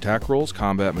checks, attack rolls,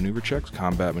 combat maneuver checks,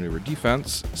 combat maneuver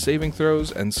defense, saving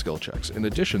throws, and skill checks. In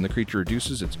addition, the creature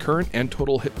reduces its current and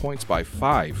total hit points by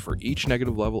 5 for each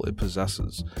negative level it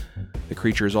possesses. The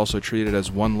creature is also treated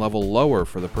as 1 level lower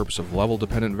for the purpose of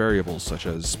level-dependent variables such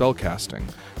as spellcasting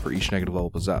for each negative level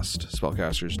possessed.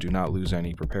 Spellcasters do not lose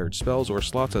any prepared spells or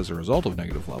slots as a result of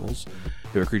negative levels.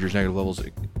 If a creature's negative levels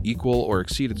equal or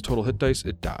exceed its total hit dice,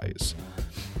 it dies.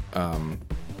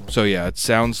 So yeah, it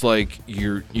sounds like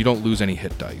you don't lose any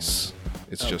hit dice.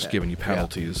 It's just Okay. giving you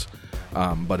penalties.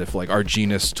 But if like our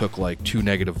genus took like 2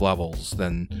 negative levels,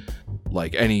 then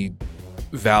like any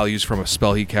values from a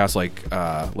spell he casts,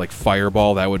 like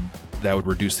Fireball, that would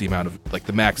reduce the amount of like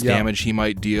the max Yeah. damage he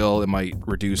might deal. It might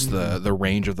reduce the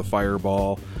range of the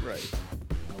Fireball, Right.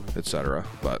 etc.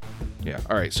 But yeah,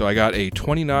 all right. So I got a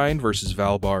 29 versus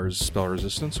Valbar's spell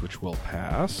resistance, which will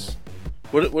pass.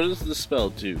 What does the spell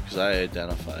do? Because I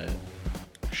identify it.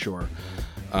 Sure.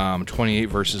 28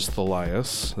 versus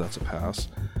Thalias. That's a pass.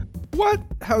 What?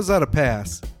 How's that a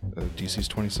pass? DC's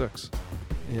 26.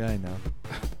 Yeah, I know.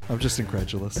 I'm just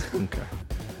incredulous. Okay.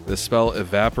 The spell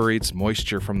evaporates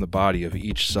moisture from the body of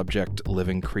each subject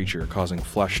living creature, causing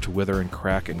flesh to wither and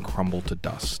crack and crumble to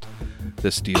dust.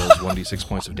 This deals 1d6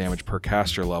 points of damage per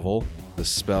caster level. This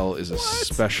spell is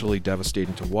especially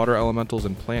devastating to water elementals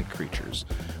and plant creatures,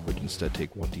 which instead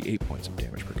take 1d8 points of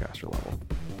damage per caster level.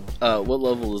 What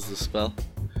level is the spell?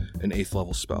 An 8th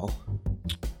level spell.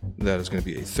 That is going to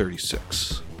be a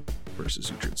 36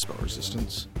 versus Uhtred's spell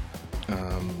resistance.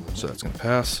 So that's going to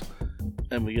pass.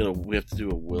 And we have to do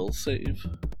a will save.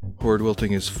 Horrid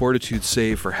Wilting is Fortitude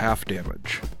save for half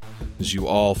damage, as you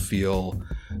all feel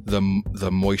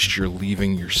the moisture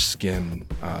leaving your skin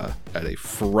at a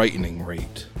frightening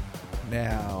rate.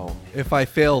 Now, if I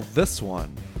fail this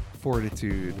one,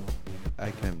 Fortitude,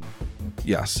 I can...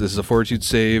 Yes, this is a Fortitude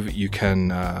save. You can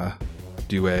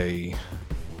do a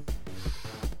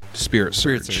Spirit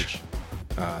Surge.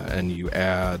 And you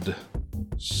add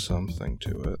something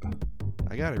to it.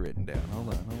 I got it written down. Hold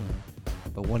on.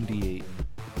 A 1d8.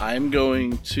 I'm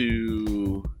going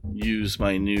to use one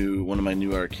of my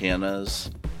new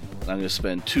Arcanas. I'm going to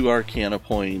spend 2 Arcana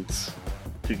points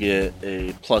to get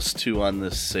a +2 on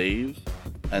this save,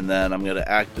 and then I'm going to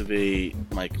activate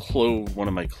one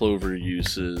of my Clover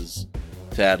uses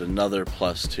to add another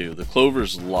 +2. The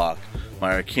Clover's luck.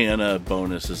 My Arcana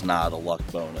bonus is not a luck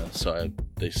bonus, so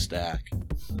they stack.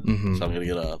 Mm-hmm. So I'm going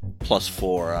to get a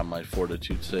 +4 on my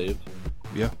Fortitude save.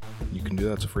 Yeah, you can do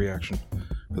that. It's a free action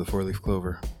for the 4-leaf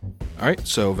clover. All right,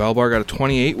 so Valbar got a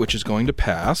 28, which is going to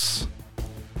pass.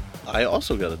 I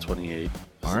also got a 28.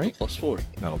 All right. +4.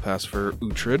 That'll pass for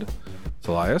Uhtred.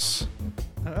 Thalias.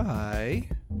 I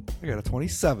got a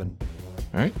 27.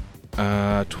 All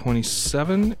right.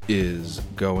 27 is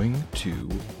going to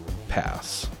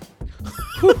pass.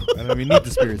 I don't even need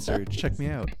the Spirit Surge. Check me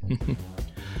out.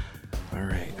 All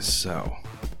right, so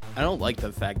I don't like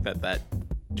the fact that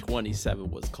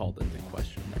 27 was called into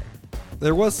question there.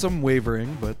 There was some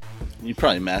wavering, but... You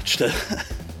probably matched it.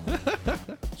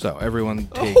 everyone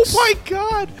takes. Oh my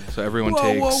god! So everyone Whoa,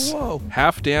 takes whoa.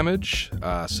 half damage.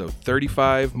 So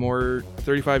 35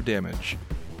 damage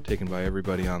taken by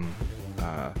everybody on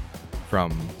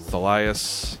from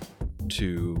Thalias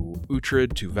to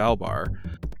Uhtred, to Valbar,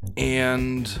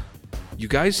 and you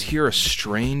guys hear a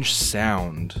strange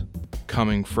sound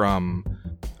coming from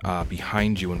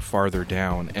behind you and farther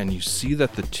down, and you see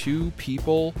that the two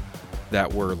people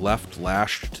that were left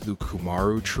lashed to the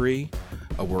Kumaru tree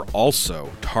were also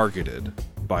targeted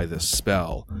by this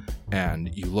spell,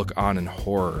 and you look on in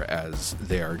horror as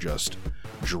they are just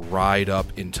dried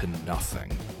up into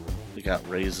nothing. They got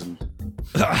raisined.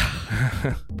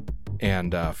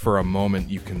 And for a moment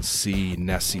you can see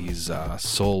Nessie's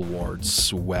soul ward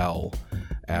swell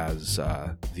as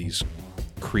these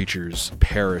creatures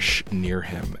perish near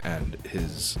him, and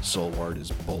his soul ward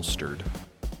is bolstered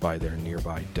by their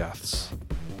nearby deaths.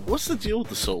 What's the deal with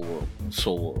the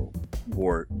soul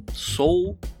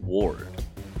ward?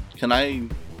 Can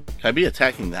I be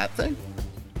attacking that thing?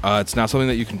 It's not something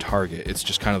that you can target. It's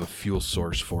just kind of a fuel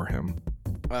source for him.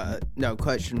 No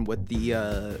question. With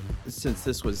the since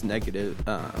this was negative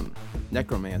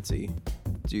necromancy,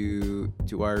 do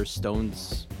our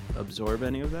stones absorb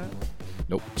any of that?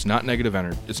 Nope, it's not negative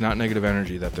energy. It's not negative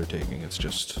energy that they're taking. It's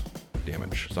just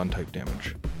damage. It's untyped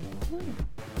damage.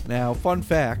 Now, fun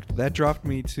fact, that dropped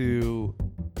me to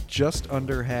just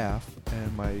under half,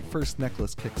 and my first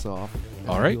necklace kicks off. And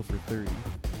All I right. heal for 30.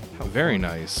 How Very fun.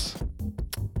 nice.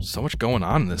 So much going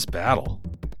on in this battle.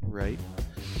 Right.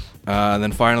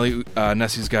 Then finally,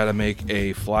 Nessie's got to make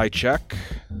a fly check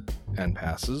and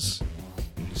passes.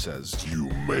 And he says, You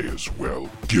may as well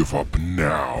give up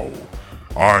now.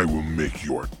 I will make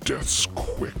your deaths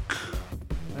quick.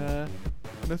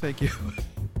 No thank you.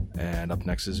 and up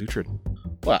next is Uhtred.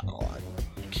 Well,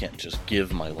 I can't just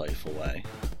give my life away.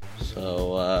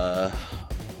 So,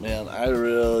 man, I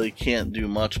really can't do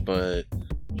much but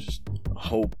just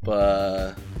hope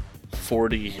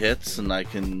 40 hits and I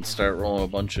can start rolling a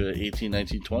bunch of 18,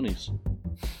 19, 20s.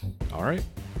 All right.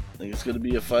 I think it's going to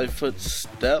be a 5-foot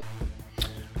step.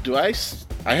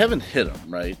 I haven't hit him,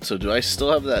 right? So do I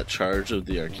still have that charge of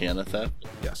the Arcana Theft?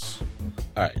 Yes.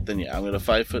 Alright, then yeah, I'm going to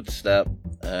 5-foot step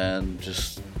and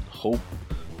just hope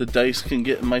the dice can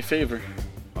get in my favor.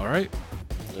 All right.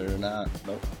 They're not.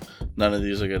 Nope. None of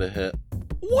these are going to hit.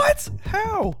 What?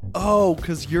 How? Oh,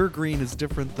 because your green is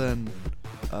different than...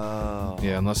 Oh.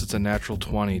 Yeah, unless it's a natural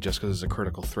 20, just because it's a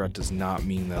critical threat does not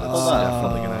mean that it's Hold on.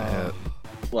 definitely going to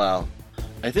hit. Well,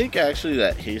 I think actually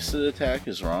that hasted attack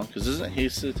is wrong, because isn't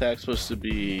hasted attack supposed to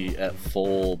be at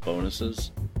full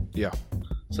bonuses? Yeah.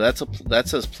 So that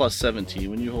says plus 17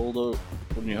 when you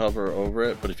hover over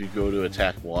it, but if you go to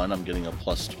attack 1, I'm getting a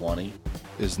plus 20.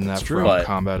 Isn't that true. from But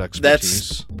combat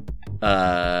expertise?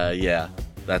 Yeah.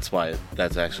 That's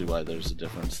actually why there's a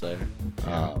difference there.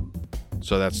 Yeah.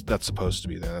 So that's supposed to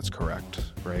be there. That's correct,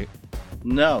 right?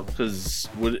 No, because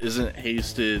isn't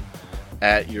hasted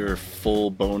at your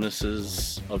full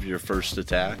bonuses of your first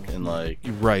attack and like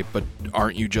Right, but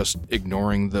aren't you just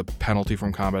ignoring the penalty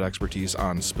from combat expertise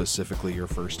on specifically your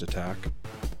first attack?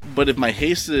 but if my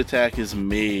hasted attack is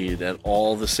made at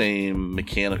all the same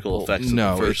mechanical effects of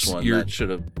no, the first it's- one, you're- that should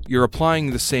have You're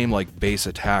applying the same like base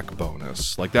attack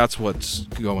bonus. Like that's what's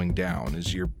going down.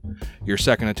 Is your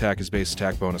second attack is base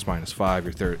attack bonus -5.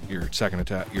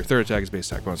 Your third attack is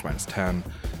base attack bonus -10.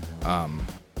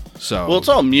 So well, it's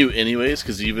all mute anyways,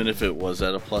 because even if it was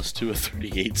at a +2, a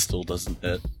 38 still doesn't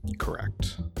hit.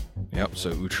 correct. Yep.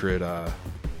 So Uhtred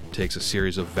takes a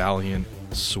series of valiant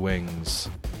swings,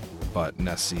 but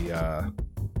Nessie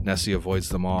avoids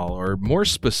them all. Or more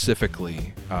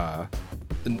specifically,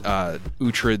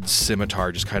 Uhtred's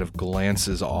scimitar just kind of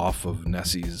glances off of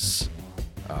Nessie's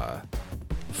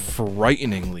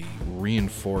frighteningly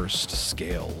reinforced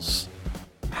scales.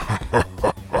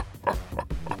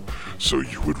 So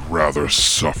you would rather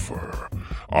suffer.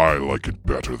 I like it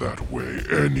better that way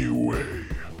anyway.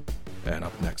 And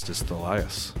up next is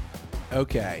Thalias.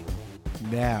 Okay,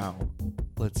 now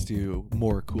let's do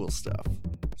more cool stuff.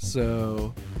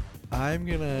 So I'm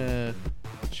gonna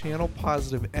channel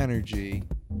positive energy,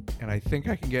 and I think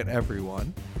I can get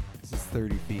everyone, because it's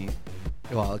 30 feet.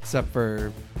 Well, except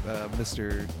for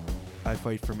Mr. I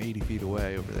fight from 80 feet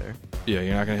away over there. Yeah,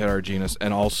 you're not going to hit Arginus.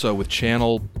 And also with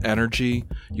channel energy,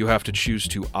 you have to choose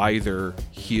to either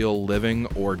heal living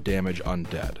or damage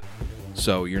undead.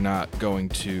 So you're not going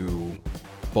to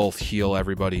both heal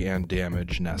everybody and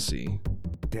damage Nessie.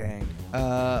 Dang.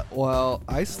 Well,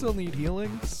 I still need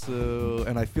healing, so,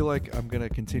 and I feel like I'm gonna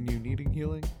continue needing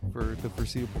healing for the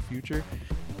foreseeable future.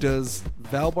 Does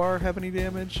Valbar have any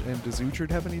damage, and does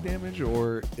Uhtred have any damage,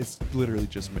 or it's literally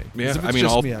just me? 'Cause Yeah, if it's I mean,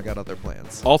 just me, I got other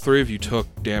plans. All three of you took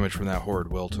damage from that horrid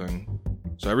wilting.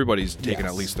 So everybody's taken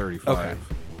Yes. at least 35.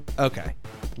 Okay,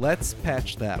 let's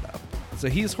patch that up. So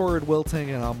he's horrid wilting,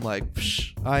 and I'm like,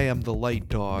 psh, I am the light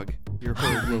dog. Your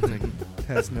horde wilting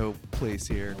has no place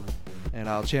here. And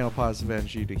I'll channel positive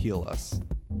energy to heal us.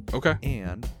 Okay.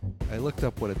 And I looked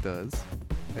up what it does.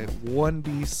 At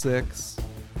 1d6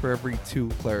 for every 2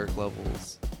 cleric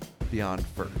levels beyond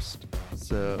first.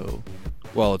 So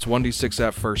Well, it's 1d6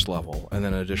 at first level, and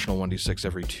then an additional 1d6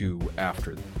 every 2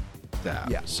 after that.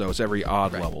 Yeah. So it's every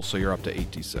odd Right. level, so you're up to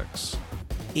 8d6.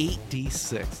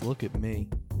 8d6. Look at me.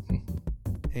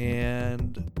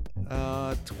 And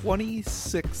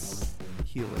 26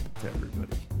 healing to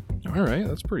everybody. All right,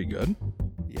 that's pretty good.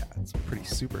 Yeah, it's pretty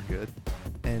super good.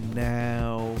 And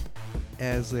now,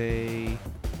 as a...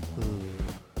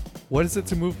 what is it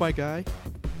to move my guy?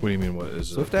 What do you mean, what is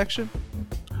Swift it? action?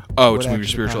 Oh, What to move your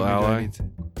action spiritual economy do I ally? need to-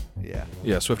 Yeah.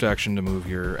 Yeah, swift action to move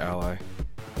your ally.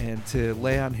 And to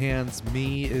lay on hands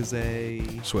me is a...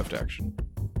 Swift action.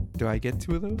 Do I get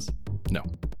 2 of those? No.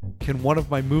 Can one of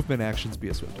my movement actions be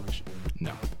a swift action?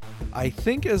 No. I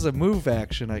think as a move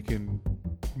action, I can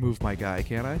move my guy,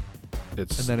 can't I?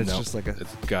 It's And then it's no, just like a...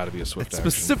 It's got to be a swift It's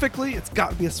action. specifically, it's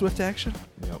got to be a swift action?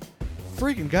 Yep.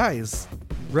 Freaking guy is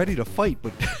ready to fight,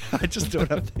 but I just don't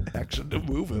have the action to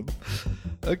move him.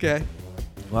 Okay.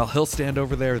 Well, he'll stand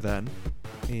over there then.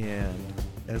 And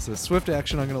as a swift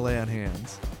action, I'm going to lay on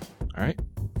hands All right.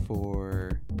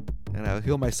 and I'll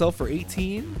heal myself for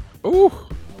 18, Ooh.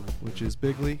 which is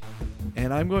bigly.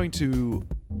 And I'm going to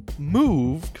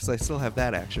move, because I still have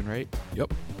that action, right?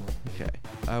 Yep. Okay.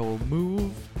 I will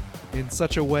move in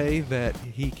such a way that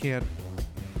he can't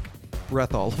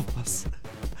breath all of us.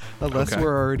 Unless Okay.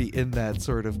 we're already in that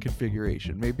sort of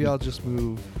configuration. Maybe I'll just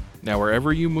move Now,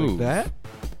 wherever you like move, that.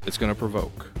 it's going to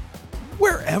provoke.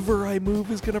 Wherever I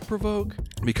move is going to provoke.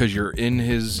 Because you're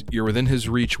within his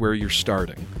reach where you're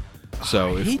starting.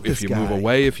 So I hate if this you move guy.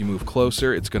 away, if you move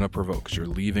closer, it's going to provoke because you're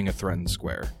leaving a threatened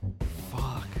square.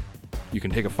 Fuck. You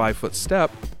can take a 5-foot step.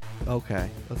 Okay.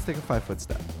 Let's take a 5-foot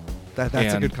step. That's a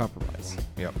And- good compromise.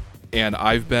 Yep. And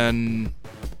I've been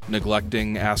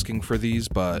neglecting asking for these,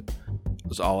 but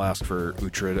I'll ask for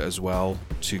Uhtred as well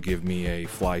to give me a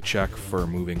fly check for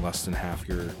moving less than half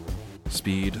your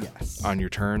speed Yes. on your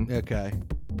turn. Okay.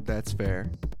 That's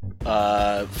fair.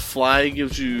 Fly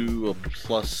gives you a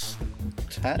plus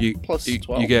 10, plus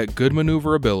 12. You get good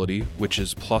maneuverability, which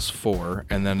is +4,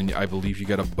 and then I believe you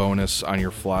get a bonus on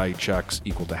your fly checks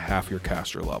equal to half your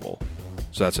caster level.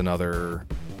 So that's another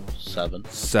 7.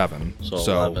 7. So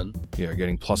 11. Yeah,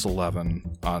 getting +11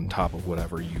 on top of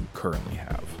whatever you currently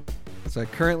have. So I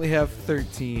currently have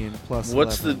 13 plus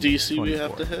What's 11, the DC we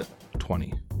have 24. to hit?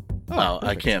 20. Oh, I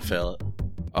perfect. can't fail it.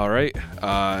 All right,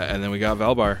 and then we got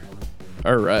Valbar.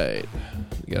 All right.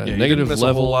 We got Yeah, a you negative didn't miss a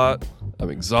level. whole lot. I'm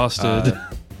exhausted.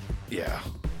 Yeah.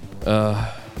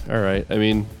 All right. I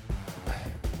mean,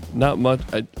 not much.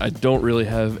 I don't really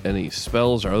have any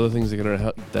spells or other things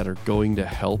that are going to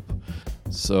help.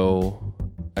 So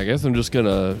I guess I'm just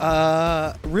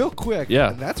gonna. Real quick.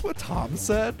 Yeah. That's what Tom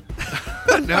said.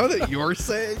 Now that you're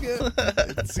saying it,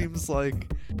 it seems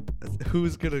like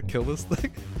who's gonna kill this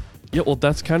thing? Yeah. Well,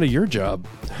 that's kind of your job.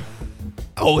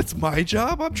 Oh, it's my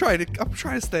job. I'm trying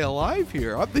to stay alive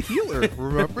here. I'm the healer.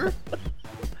 Remember?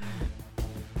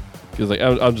 Because like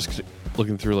I'm just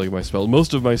looking through like my spells.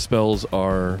 Most of my spells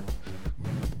are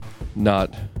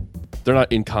not. They're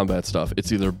not in combat stuff.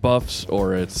 It's either buffs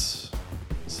or it's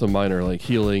some minor like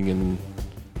healing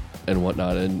and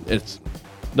whatnot, and it's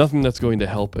nothing that's going to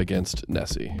help against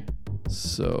Nessie.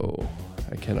 So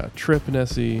I cannot trip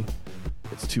Nessie.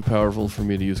 It's too powerful for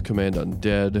me to use Command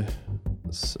Undead.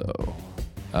 So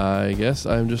I guess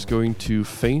I'm just going to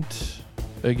faint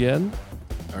again.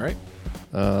 All right.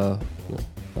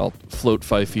 I'll float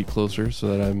 5 feet closer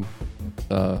so that I'm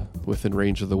within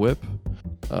range of the whip.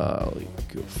 I'll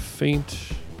go faint.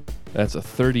 That's a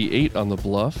 38 on the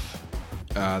bluff.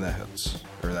 That hits.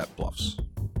 Or that bluffs.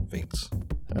 Faints.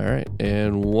 All right,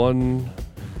 and one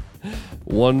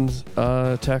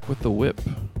attack with the whip.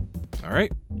 All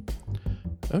right.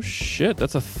 Oh shit,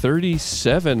 that's a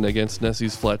 37 against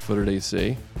Nessie's flat-footed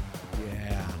AC.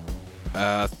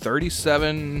 Yeah.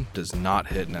 37 does not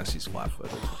hit Nessie's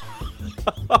flat-footed.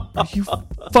 Are you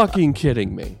fucking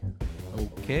kidding me?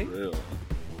 Okay. Really?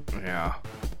 Yeah.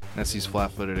 Nessie's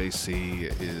flat-footed AC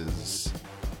is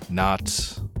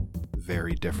not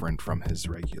very different from his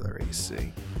regular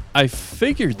AC. I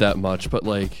figured that much, but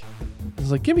like, I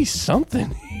was like, give me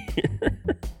something here.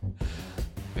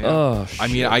 Yeah. Oh, I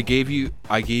mean, shit. I gave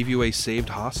you a saved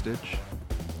hostage.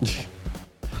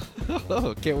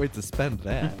 Oh, can't wait to spend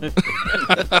that.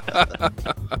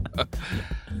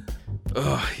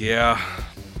 Ugh, yeah.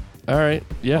 All right,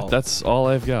 yeah, Oh. that's all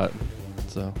I've got.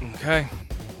 So Okay.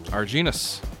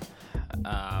 Arginus.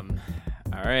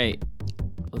 All right.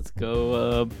 Let's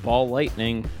go ball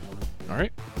lightning. All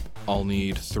right. I'll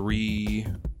need 3.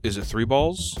 Is it 3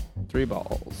 balls? 3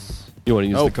 balls. You want to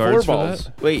use the cards 4 for balls.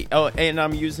 that? Wait. Oh, and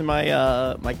I'm using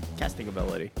my my casting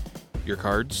ability. Your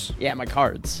cards? Yeah, my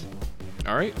cards.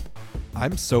 All right.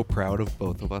 I'm so proud of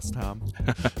both of us, Tom.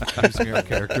 Using our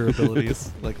character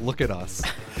abilities. Like, look at us.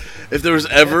 If there was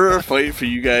ever a fight for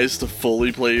you guys to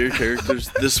fully play your characters,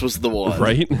 this was the one.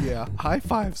 Right? Yeah, high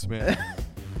fives, man.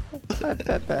 Pat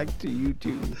that back to you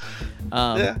too.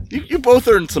 Yeah, you both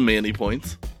earned some Manny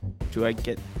points. Do I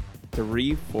get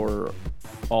 3 for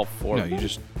all 4? No, you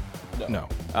just no.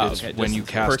 Oh, It's okay, when just you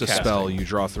per cast a spell, casting. you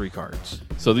draw 3 cards.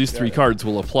 So these 3 cards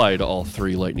will apply to all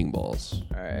 3 lightning balls.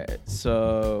 All right.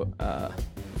 So,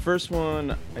 first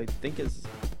one I think is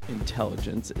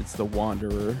intelligence. It's the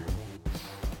Wanderer.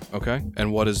 Okay.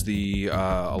 And what is the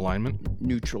alignment?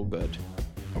 Neutral good.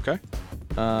 Okay.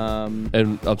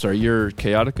 And I'm sorry, you're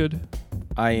chaotic good?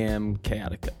 I am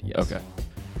chaotic good. Yes. Okay.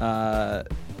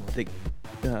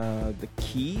 The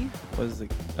key was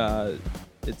the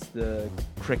it's the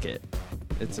cricket.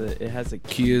 It has a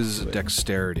key. Key is to it.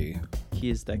 dexterity. Key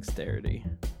is dexterity,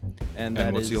 and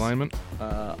And what's the alignment?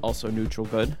 Also neutral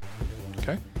good.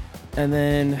 Okay. And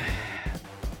then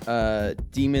the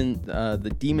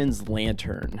demon's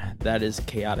lantern. That is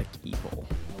chaotic evil.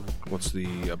 What's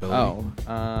the ability?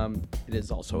 It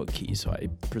is also a key, so I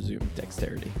presume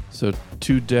dexterity. So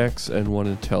 2 dex and 1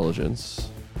 intelligence.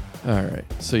 All right.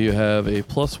 So you have a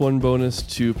 +1 bonus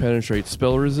to penetrate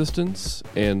spell resistance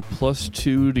and +2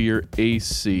 to your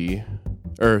AC.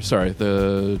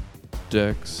 The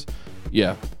dex.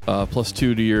 Yeah.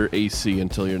 +2 to your AC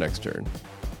until your next turn.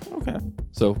 Okay.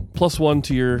 So +1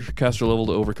 to your caster level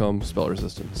to overcome spell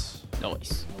resistance.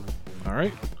 Nice. All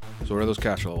right. So what are those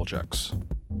caster level checks?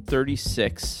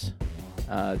 36,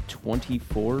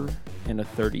 24, and a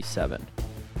 37.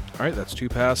 All right. That's 2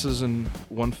 passes and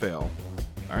 1 fail.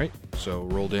 All right. So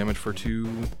roll damage for 2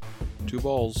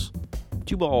 balls.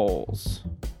 2 balls.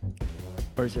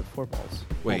 Or is it 4 balls?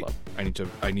 Wait. Hold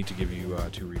I need to give you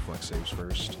 2 reflex saves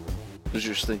first. Does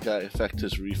your stink eye affect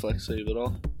his reflex save at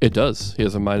all? It does. He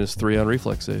has a -3 on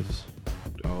reflex saves.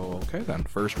 Oh, okay then.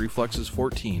 First reflex is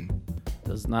 14, up.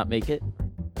 Does not make it.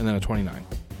 and then a 29.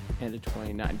 And a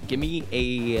 29. Give me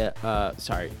a...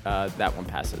 that one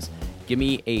passes. Give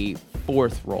me a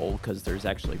 4th roll, because there's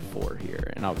actually 4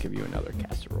 here, and I'll give you another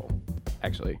caster roll.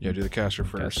 Actually, Yeah, do the caster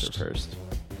first. caster first.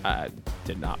 I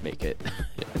did not make it.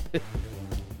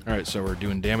 All right, so we're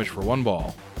doing damage for 1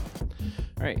 ball.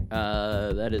 All right,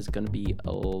 that is going to be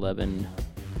 11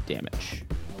 damage.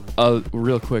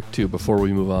 Real quick too, before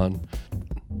we move on,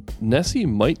 Nessie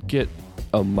might get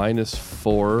a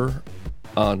 -4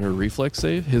 on her reflex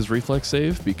save, his reflex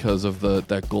save, because of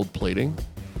that gold plating.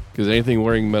 Because anything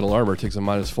wearing metal armor takes a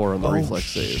 -4 on the reflex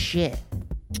save. Shit.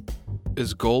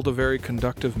 Is gold a very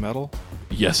conductive metal?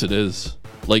 Yes, it is.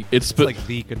 Like it's It's like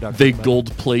the conductor. they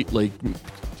gold plate like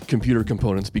computer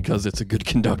components because it's a good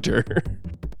conductor.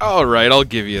 All right, I'll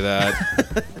give you that.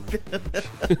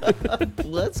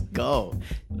 Let's go.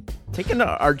 Taking an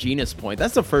Arginus point.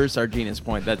 That's the first Arginus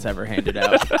point that's ever handed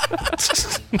out.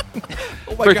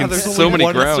 Oh my Freaking god, there's so only many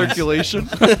one in grounds. circulation.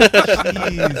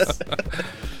 Jeez.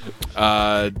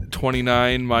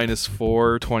 29 minus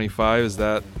 4, 25. Is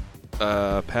that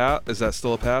pass? Is that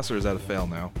still a pass or is that a fail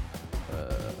now?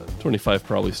 25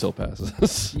 probably still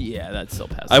passes. Yeah, that still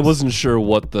passes. I wasn't sure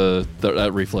what that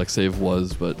reflex save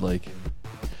was, but like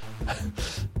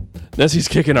Nessie's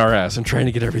kicking our ass and trying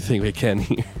to get everything we can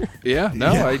here. Yeah,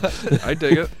 no, Yeah. I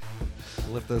dig it.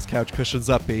 Lift those couch cushions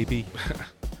up, baby.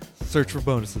 Search for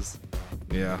bonuses.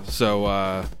 Yeah.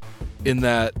 So in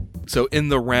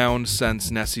the round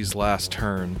since Nessie's last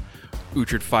turn,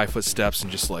 Uhtred 5-foot steps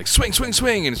and just like swing, swing,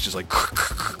 swing, and it's just like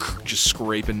just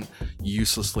scraping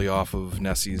uselessly off of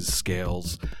Nessie's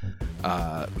scales.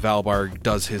 Valbar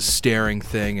does his staring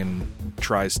thing and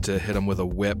tries to hit him with a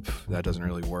whip. That doesn't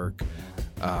really work.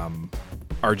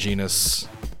 Arginus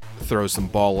throws some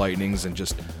ball lightnings and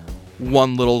just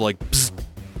one little like bzz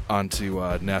onto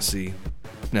Nessie.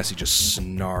 Nessie just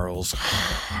snarls.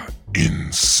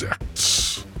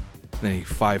 Insects. Then he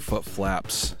 5-foot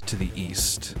flaps to the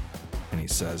east, and he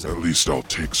says, At least I'll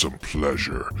take some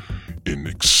pleasure in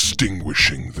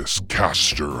extinguishing this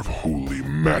caster of holy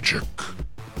magic.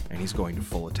 and he's going to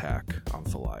full attack on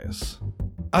Thalias.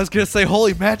 I was gonna say,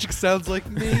 holy magic sounds like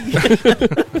me.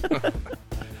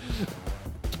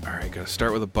 All right, gotta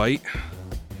start with a bite.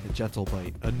 A gentle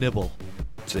bite, a nibble.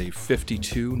 It's a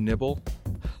 52 nibble.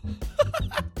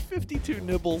 52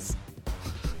 nibbles.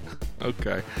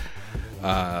 Okay.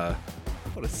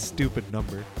 What a stupid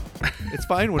number. It's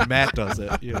fine when Matt does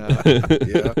it, you know.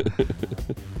 Yeah.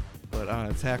 But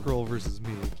attack roll versus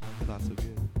me, not so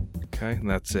good. Okay, and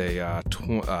that's a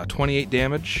 28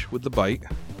 damage with the bite.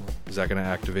 Is that going to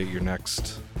activate your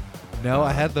next? No,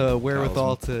 I had the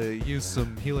wherewithal to use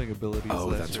some healing abilities. Oh,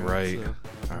 last that's round, right. So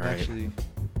All I'm right. actually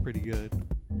pretty good.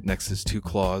 Next is 2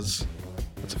 claws.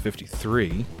 That's a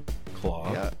 53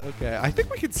 claw. Yeah, okay. I think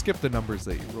we can skip the numbers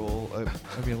that you roll.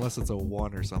 I mean, unless it's a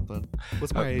 1 or something.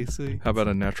 What's my AC? How about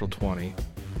a natural 20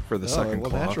 for the second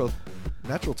well, claw?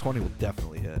 natural 20 will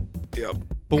definitely hit. Yep.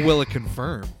 But will it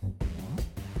confirm?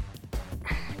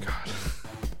 Oh my god.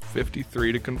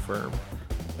 53 to confirm.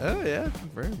 Oh, yeah, it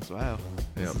confirms. Wow.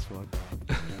 This Yep. is fun.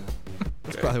 This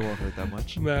Okay. probably won't hurt that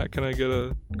much. Matt, can I get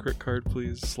a crit card,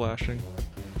 please? Slashing.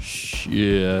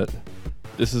 Shit.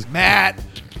 This is Matt!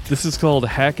 This is called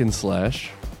hack and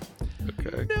slash.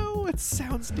 Okay. No, it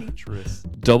sounds dangerous.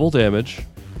 Double damage,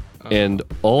 and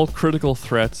all critical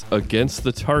threats against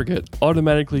the target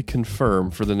automatically confirm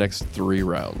for the next 3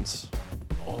 rounds.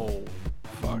 Oh,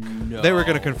 Fuck. no. They were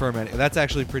going to confirm any. That's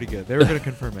actually pretty good. They were going to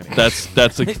confirm any.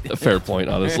 That's a fair point,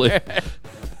 honestly.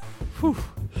 Whew.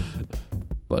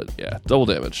 But yeah, double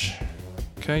damage.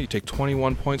 Okay, you take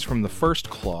 21 points from the first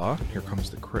claw. Here comes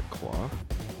the crit claw.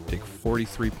 Take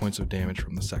 43 points of damage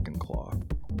from the second claw.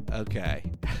 Okay.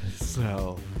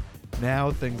 So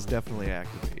now things definitely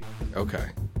activate. Okay.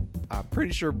 I'm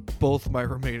pretty sure both my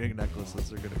remaining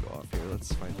necklaces are going to go off here.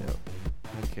 Let's find out.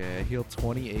 Okay, I heal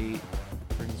 28.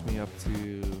 Brings me up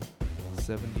to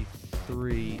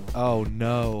 73. Oh,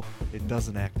 no. It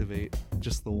doesn't activate.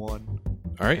 Just the one.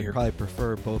 All right, I'd here, probably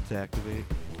prefer both to activate.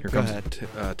 here Go comes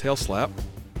ahead. tail slap.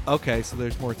 Okay, so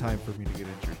there's more time for me to get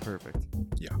injured. Perfect.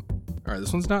 Yeah. All right,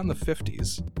 this one's not in the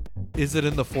 50s. Is it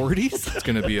in the 40s? It's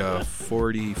going to be a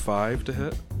 45 to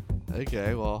hit.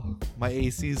 Okay, well, my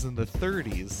AC's in the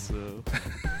 30s, so...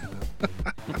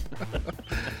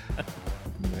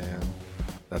 Man.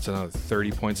 That's another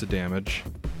 30 points of damage.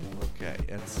 Okay,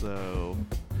 and so...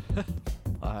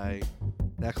 my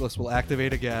necklace will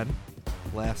activate again.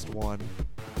 Last one.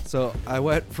 So I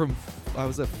went from... I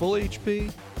was at full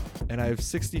HP, and I have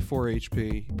 64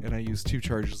 HP, and I used 2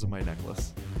 charges of my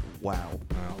necklace. Wow.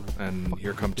 Wow. And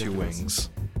here come 2 ridiculous. wings.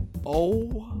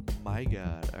 Oh my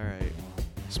god. Alright.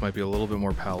 This might be a little bit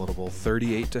more palatable.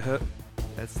 38 to hit.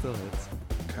 That still hits.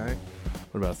 Okay.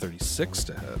 What about 36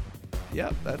 to hit?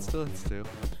 Yep, that still hits too.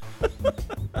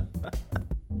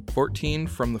 14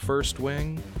 from the first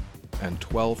wing and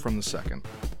 12 from the second.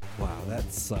 Wow,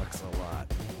 that sucks a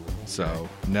lot. So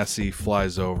Nessie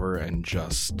flies over and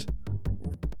just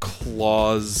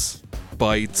claws,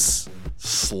 bites,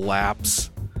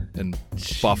 slaps, and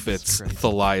buffets Christ.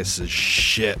 Thalias's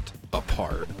shit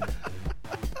apart.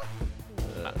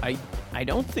 I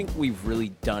don't think we've really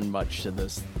done much to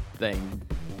this thing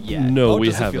yet. No, we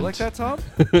does haven't. it feel like that, Tom?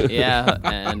 Yeah,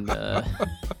 and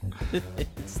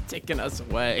it's taking us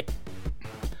away.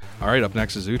 All right, up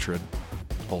next is Uhtred.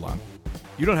 Hold on.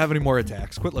 You don't have any more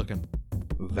attacks. Quit looking.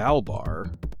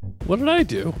 Valbar, What did I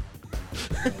do?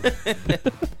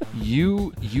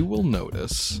 you will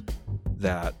notice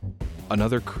that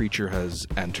another creature has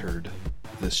entered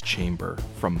this chamber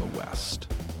from the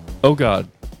west. Oh god.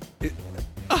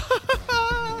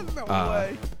 No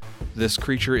way. This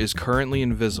creature is currently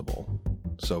invisible,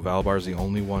 so Valbar's the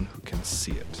only one who can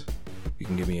see it. You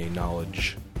can give me a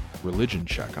knowledge religion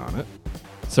check on it.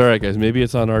 It's alright, guys. Maybe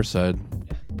it's on our side.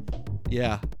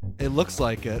 Yeah, it looks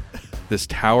like it. This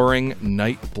towering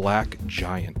night black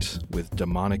giant with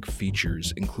demonic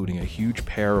features, including a huge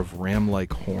pair of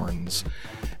ram-like horns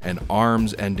and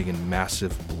arms ending in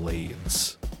massive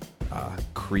blades,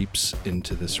 creeps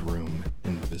into this room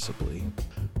invisibly.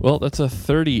 Well, that's a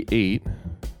 38.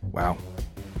 Wow.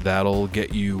 That'll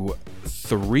get you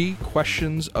 3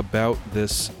 questions about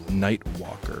this Night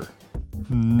Walker.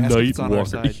 Ask if it's on our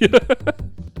side.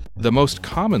 The most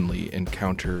commonly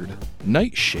encountered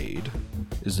Nightshade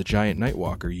is the giant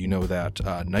Nightwalker. You know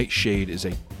that Nightshade is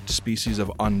a species of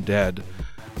undead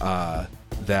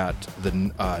that the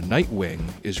Nightwing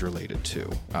is related to.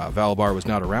 Valbar was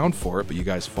not around for it, but you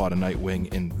guys fought a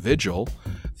Nightwing in Vigil,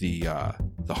 the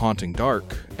Haunting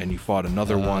Dark, and you fought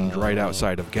another one right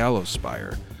outside of Gallows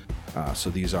Spire. So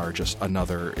these are just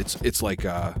another. It's like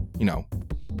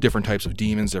different types of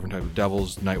demons, different types of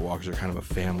devils. Nightwalkers are kind of a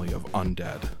family of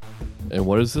undead. And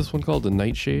what is this one called? The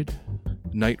Nightshade?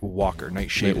 Nightwalker.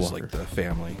 Nightshade is Nightwalker. like the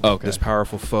family. Okay. This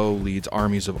powerful foe leads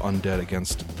armies of undead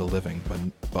against the living,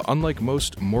 but unlike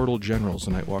most mortal generals,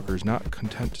 the Nightwalker is not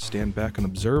content to stand back and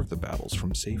observe the battles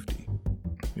from safety.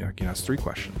 Yeah, I can ask 3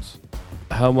 questions.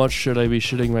 How much should I be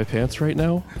shitting my pants right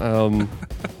now?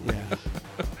 Yeah.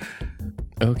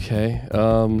 Okay.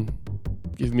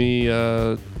 Give me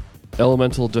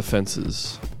elemental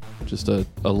defenses. Just a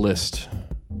list.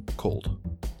 Cold.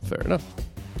 Fair enough.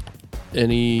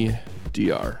 Any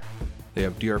DR? They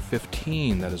have DR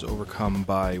 15 that is overcome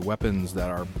by weapons that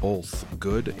are both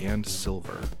good and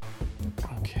silver.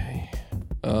 Okay.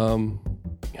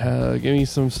 Give me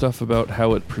some stuff about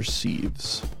how it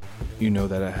perceives. You know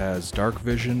that it has dark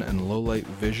vision and low light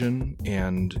vision,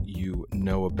 and you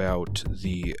know about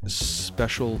the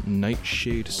special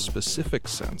nightshade specific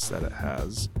sense that it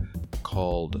has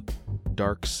called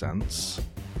Dark Sense.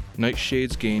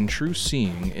 Nightshades gain true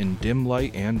seeing in dim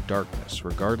light and darkness,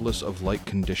 regardless of light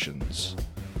conditions.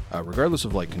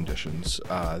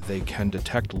 They can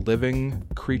detect living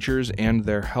creatures and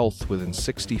their health within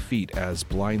 60 feet as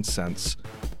blind sense,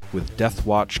 with Death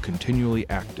Watch continually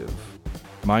active.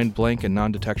 Mind blank and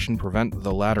non-detection prevent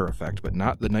the latter effect, but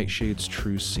not the Nightshade's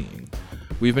true seeing.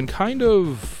 We've been kind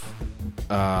of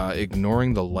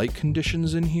ignoring the light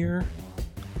conditions in here.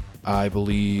 I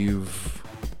believe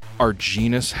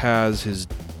Arginus has his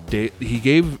he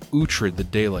gave Uhtred the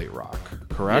daylight rock,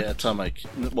 correct? Yeah, it's on my.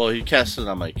 Well, he cast it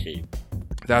on my cape.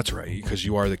 That's right, because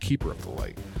you are the keeper of the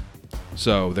light.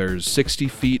 So there's 60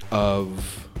 feet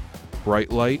of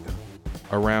bright light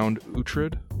around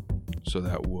Uhtred. So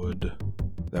that would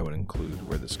include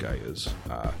where this guy is.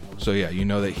 So yeah, you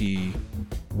know that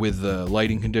with the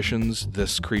lighting conditions,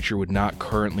 this creature would not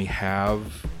currently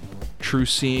have true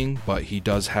seeing, but he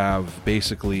does have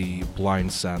basically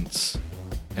blind sense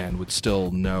and would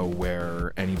still know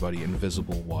where anybody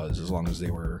invisible was as long as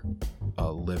they were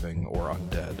living or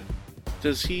undead.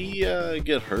 Does he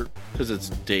get hurt because it's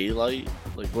daylight?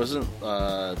 Like, wasn't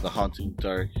the Haunting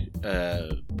Dark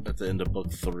at the end of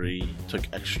book 3 took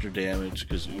extra damage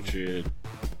because Uhtred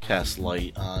cast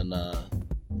light on...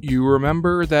 You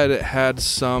remember that it had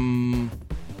some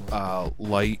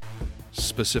light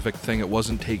specific thing. It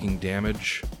wasn't taking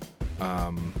damage.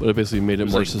 But it basically made it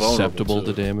more like susceptible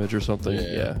vulnerable to damage or something.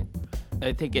 Yeah.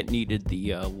 I think it needed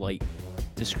the light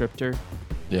descriptor.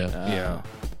 Yeah. Yeah.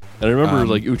 And I remember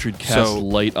like Uhtred cast so-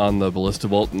 light on the ballista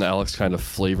bolt, and Alex kind of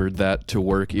flavored that to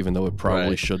work, even though it probably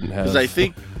Right. shouldn't have. Because I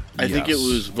think it Yes.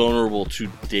 was vulnerable to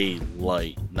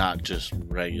daylight, not just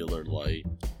regular light.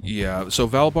 Yeah, so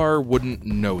Valbar wouldn't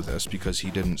know this because he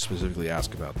didn't specifically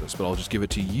ask about this, but I'll just give it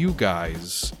to you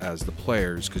guys as the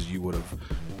players because you would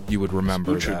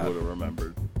remember Uhtred that. would have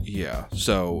remembered. Yeah,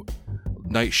 so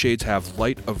nightshades have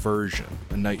light aversion.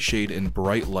 A nightshade in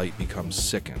bright light becomes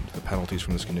sickened. The penalties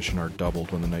from this condition are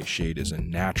doubled when the nightshade is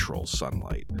in natural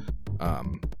sunlight.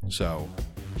 So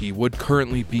he would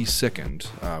currently be sickened,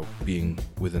 being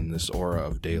within this aura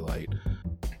of daylight.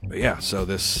 But yeah, so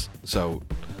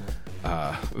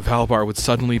Valbar would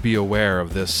suddenly be aware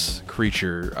of this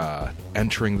creature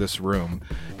entering this room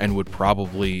and would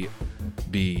probably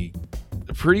be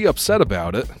pretty upset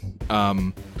about it.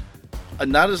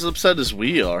 Not as upset as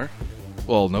we are.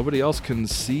 Well, nobody else can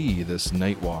see this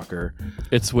Nightwalker.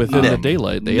 it's within the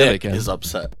daylight. They Nick can. is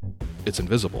upset. It's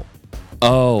invisible.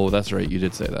 Oh, that's right. You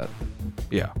did say that.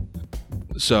 Yeah.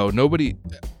 So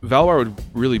Valbar would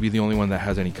really be the only one that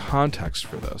has any context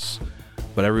for this.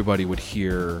 But everybody would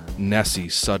hear Nessie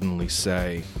suddenly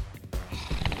say,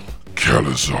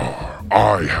 Kelazar,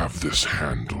 I have this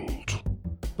handled.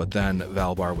 but then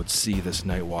Valbar would see this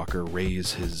Nightwalker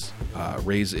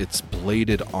raise its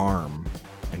bladed arm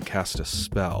and cast a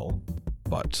spell.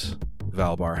 But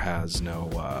Valbar has no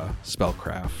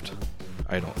spellcraft,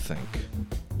 I don't think.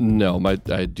 No,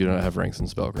 I do not have ranks in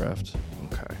spellcraft.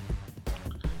 Okay.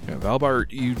 Yeah,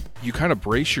 Valbar, you kind of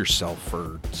brace yourself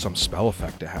for some spell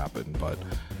effect to happen, but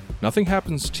nothing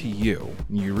happens to you.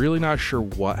 You're really not sure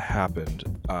what happened,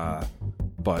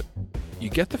 but you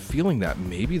get the feeling that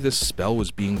maybe this spell was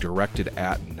being directed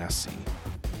at Nessie,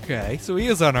 Okay, so he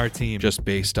is on our team. just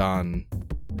based on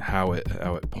how it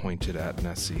pointed at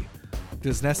Nessie.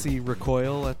 Does Nessie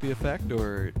recoil at the effect,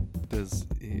 or does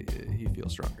he feel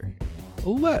stronger?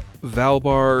 Let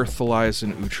Valbar, Thalias,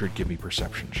 and Uhtred give me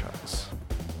perception checks.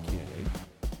 Okay,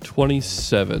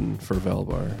 27 for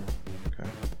Valbar. Okay.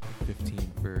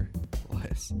 15 for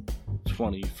Elias.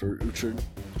 20 for Uhtred.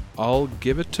 I'll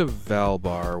give it to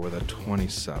Valbar with a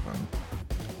 27.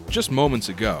 Just moments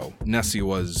ago, Nessie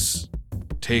was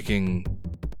taking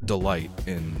delight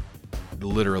in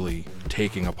literally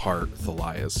taking apart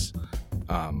Thalias,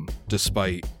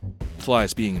 despite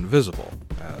Thalias being invisible,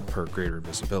 her greater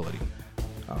invisibility.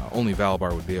 Only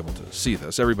Valbar would be able to see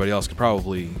this. Everybody else could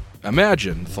probably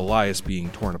imagine Thalias being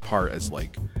torn apart as,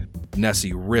 like,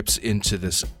 Nessie rips into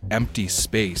this empty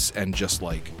space and just,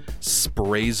 like,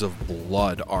 sprays of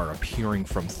blood are appearing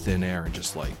from thin air and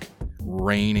just, like,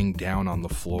 raining down on the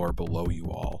floor below you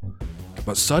all.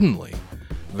 But suddenly,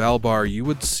 Valbar, you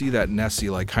would see that Nessie,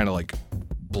 like, kind of, like,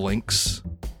 blinks,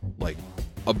 like,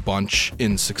 a bunch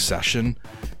in succession,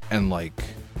 and, like,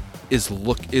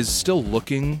 is still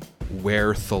looking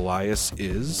where Thalias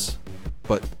is,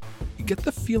 but you get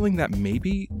the feeling that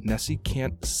maybe Nessie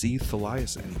can't see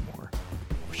Thalias anymore.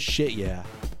 Shit, yeah.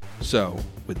 So,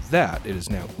 with that, it is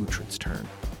now Uhtred's turn.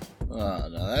 Now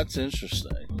that's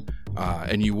interesting.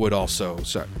 And you would also,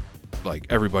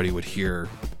 everybody would hear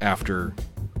after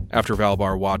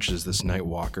Valbar watches this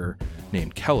Nightwalker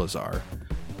named Kelazar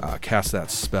cast that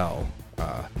spell,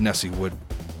 Nessie would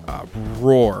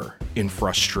roar in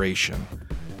frustration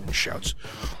and shouts,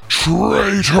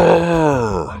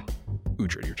 Traitor!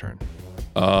 Uhtred, your turn.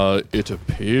 It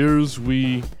appears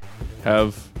we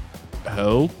have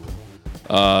help.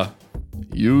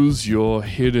 Use your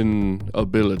hidden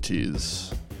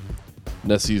abilities.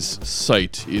 Nessie's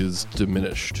sight is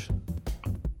diminished.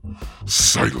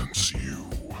 Silence you.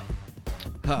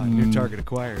 New target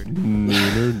acquired.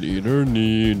 Neener.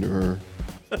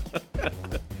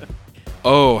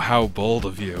 Oh, how bold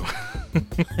of you.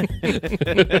 You're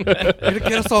gonna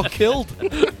get us all killed.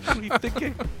 What are you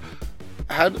thinking?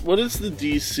 What is the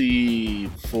DC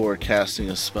for casting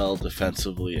a spell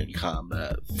defensively in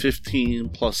combat? 15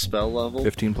 plus spell level?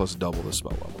 15 plus double the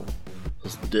spell level.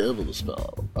 Plus double the spell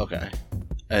level. Okay.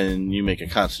 And you make a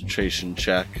concentration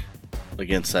check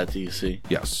against that DC?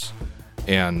 Yes.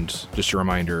 And just a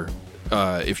reminder,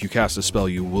 if you cast a spell,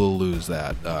 you will lose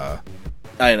that.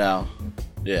 I know.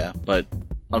 Yeah, but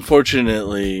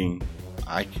unfortunately,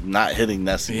 I'm not hitting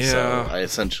Nessie, so Yeah. I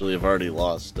essentially have already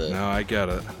lost it. No, I get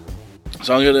it.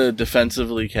 So I'm going to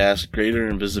defensively cast Greater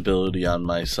Invisibility on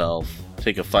myself,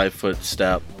 take a 5-foot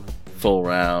step, full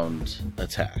round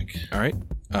attack. All right.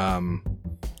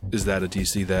 Is that a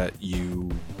DC that you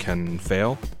can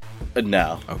fail?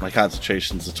 No. Okay. My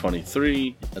concentration's a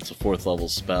 23. That's a 4th level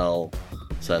spell,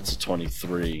 so that's a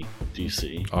 23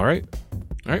 DC. All right.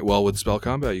 All right. Well, with spell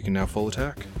combat, you can now full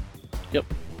attack.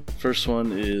 Yep. First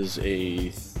one is a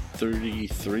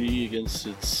 33 against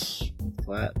its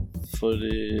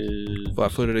flat-footed.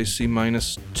 Flat-footed AC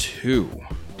 -2.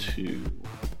 2.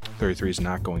 33 is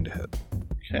not going to hit.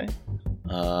 Okay.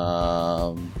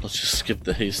 Let's just skip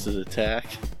the hasted attack.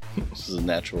 This is a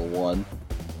natural 1.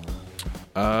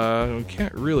 We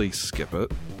can't really skip it.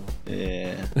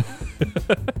 Yeah.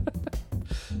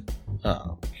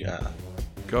 Oh god.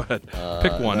 Go ahead.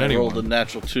 Pick one. I Anyone. rolled a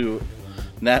natural 2.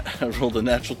 I rolled a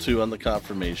natural 2 on the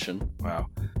confirmation. Wow.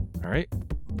 All right.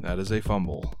 That is a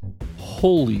fumble.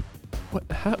 Holy... What?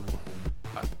 How?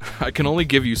 I can only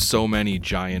give you so many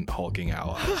giant hulking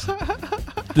allies.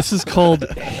 This is called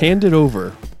Hand It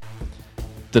Over.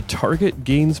 The target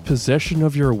gains possession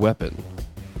of your weapon,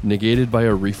 negated by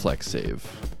a reflex save.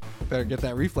 Better get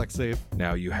that reflex save.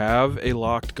 Now, you have a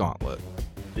locked gauntlet.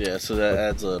 Yeah, so that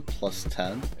adds a plus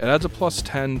 10. It adds a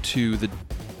 +10 to the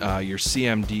your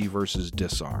CMD versus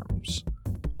disarms.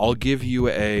 I'll give you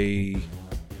a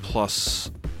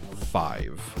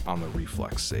 +5 on the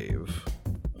reflex save.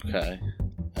 Okay.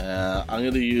 I'm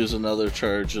going to use another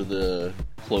charge of the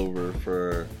clover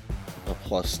for a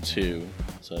 +2.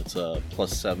 So it's a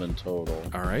 +7 total.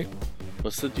 All right.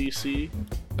 What's the DC?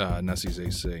 Nessie's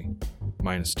AC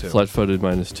 -2. Flat-footed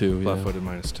 -2. Yeah. Flat-footed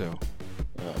 -2.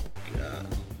 Oh, God.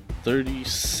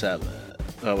 37.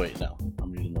 Oh, wait, no.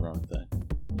 I'm reading the wrong thing.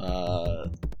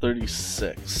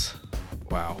 36.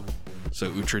 Wow. So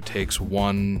Uhtred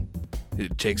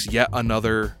takes yet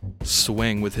another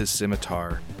swing with his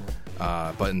scimitar,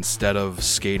 but instead of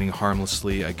skating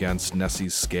harmlessly against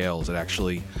Nessie's scales, it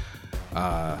actually,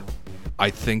 I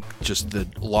think, just the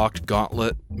locked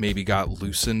gauntlet maybe got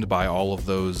loosened by all of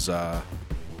those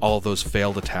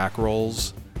failed attack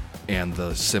rolls, and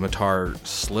the scimitar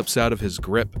slips out of his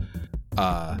grip,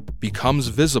 becomes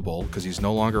visible because he's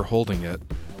no longer holding it,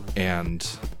 and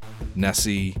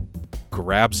Nessie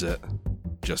grabs it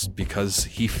just because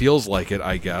he feels like it,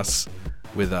 I guess,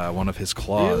 with one of his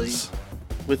claws. Really?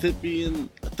 With it being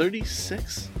a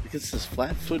 36 against this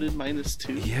flat-footed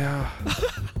 -2? Yeah.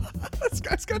 This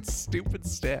guy's got stupid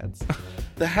stats.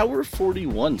 How are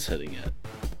 41s hitting it?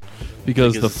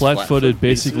 Because Because the it's flat-footed flat-footed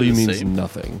basically basically the means same?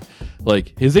 nothing.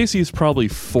 Like, his AC is probably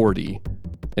 40,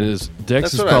 and his dex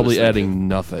That's is what I was probably thinking. adding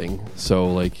nothing.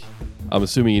 So, like, I'm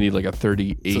assuming you need like a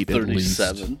 38 So at least.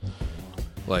 37.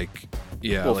 Like,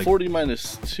 yeah. Well, like, 40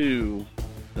 -2,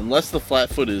 unless the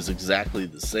flat-foot is exactly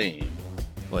the same.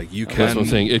 like you That's what I'm can.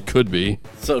 saying. It could be.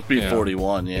 So it'd be Yeah.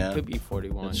 41, yeah. Could be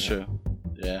 41. That's yeah. true.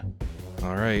 Yeah.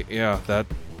 All right. Yeah. That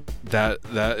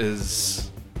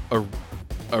is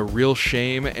a real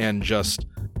shame, and just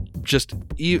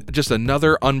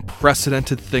another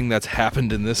unprecedented thing that's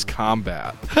happened in this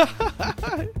combat.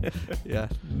 Yeah.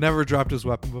 Never dropped his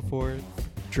weapon before.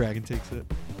 Dragon takes it.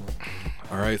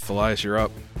 All right, Thalias, you're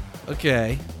up.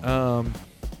 Okay.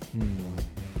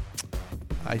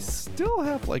 I still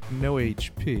have like no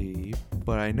HP,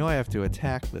 but I know I have to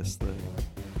attack this thing.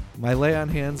 My lay on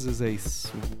hands is a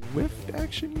swift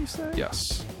action, you say?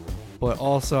 Yes. But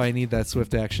also I need that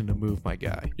swift action to move my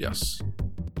guy. Yes.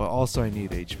 But also I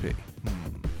need HP.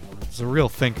 It's a real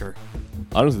thinker.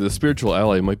 Honestly, the spiritual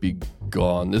ally might be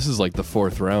gone. This is like the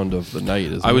 4th round of the night,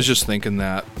 isn't it? I was just thinking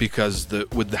that because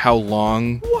with how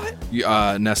long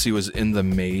Nessie was in the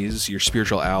maze, your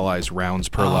spiritual ally's rounds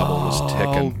per level was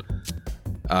ticking.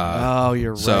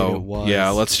 You're right. So, It was. yeah,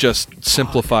 let's just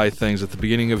simplify things. At the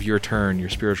beginning of your turn, your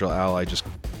spiritual ally just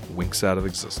winks out of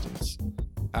existence.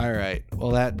 All right.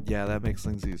 Well, that makes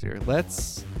things easier.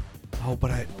 Let's. Oh,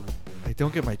 but I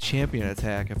don't get my champion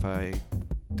attack if I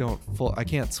don't I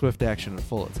can't swift action and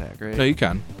full attack, right? No, you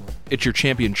can. It's your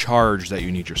champion charge that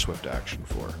you need your swift action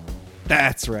for.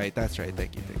 That's right.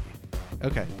 Thank you.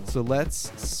 Okay, so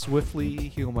let's swiftly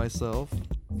heal myself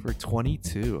for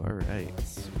 22. All right,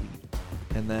 sweet.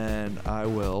 And then I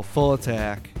will full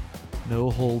attack, no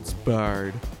holds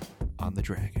barred on the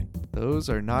dragon. Those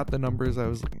are not the numbers I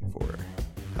was looking for.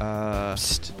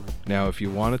 Now, if you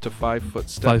wanted to 5-foot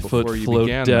step 5 foot before you float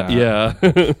began down. that, Yeah.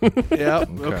 Yep.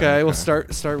 Okay, Okay, we'll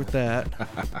okay. start with that.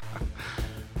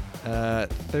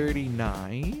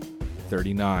 39.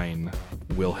 39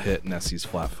 will hit Nessie's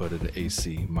flat-footed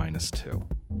AC -2.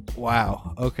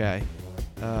 Wow. Okay.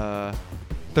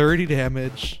 30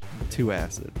 damage, 2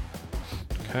 acid.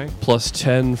 Okay. Plus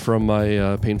 10 from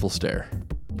my painful stare.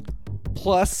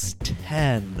 Plus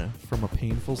 10 from a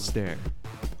painful stare.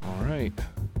 All right.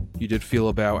 You did feel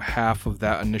about half of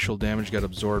that initial damage got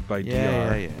absorbed by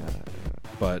DR. Yeah.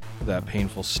 But that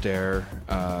painful stare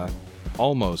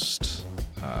almost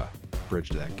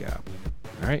bridged that gap.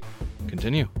 All right,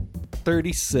 continue.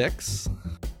 36.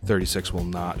 36 will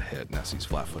not hit Nessie's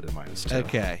flat-footed -2.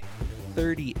 Okay.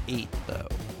 38 though.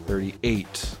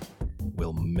 38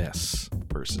 will miss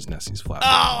versus Nessie's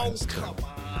flat-footed -2.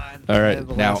 on. All right. And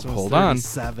the Now, last one was hold on.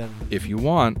 37. If you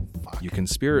want, you can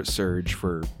Spirit Surge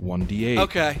for 1d8.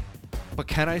 Okay. But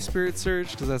can I Spirit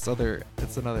Surge? Because that's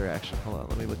another action. Hold on,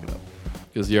 let me look it up.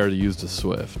 Because you already used a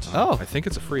swift. Oh. I think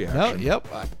it's a free No, action. yep.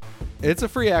 It's a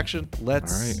free action.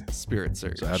 Let's All right. Spirit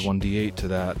Surge. So add 1d8 to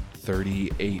that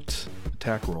 38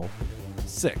 attack roll.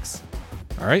 6.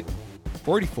 All right,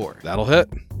 44. that'll hit.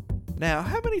 Now,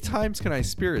 how many times can I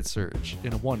Spirit Surge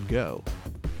in one go?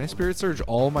 Can I Spirit Surge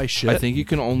all my shit? I think you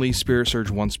can only Spirit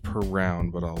Surge once per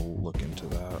round, but I'll look into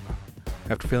that.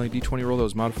 After failing a d20 roll that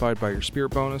was modified by your spirit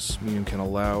bonus, you can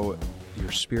allow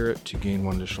your spirit to gain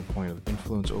 1 additional point of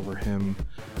influence over him.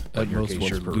 But At in your most case,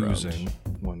 once you're per losing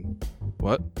one.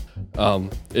 What?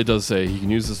 It does say he can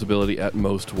use this ability at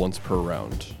most once per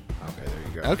round. Okay,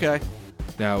 there you go. Okay.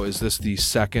 Now, is this the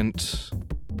second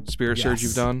Spirit Surge Yes.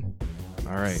 you've done?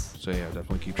 All right. So yeah,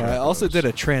 definitely keep track. But I of also those. did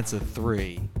a trance of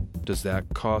 3. Does that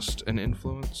cost an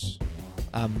influence?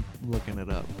 I'm looking it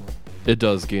up. It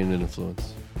does gain an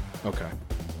influence. Okay.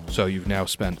 So you've now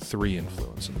spent 3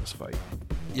 influence in this fight.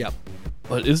 Yep.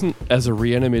 But as a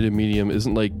reanimated medium,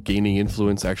 isn't like gaining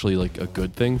influence actually like a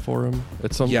good thing for him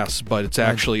at some Yes, but it's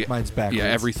actually mine's backwards. Yeah,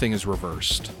 everything is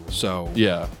reversed. So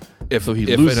Yeah. if So he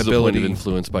if loses an a point ability, of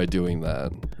influence by doing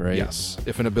that, right? yes,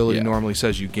 if an ability Yeah. normally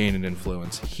says you gain an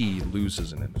influence, he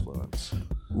loses an influence.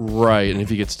 Right, and if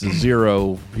he gets to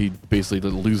 0, he basically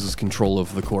loses control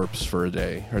of the corpse for a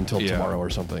day or until Yeah. tomorrow or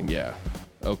something. Yeah.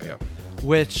 Okay.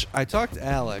 Which I talked to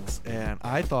Alex, and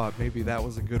I thought maybe that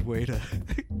was a good way to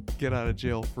get out of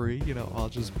jail free. You know, I'll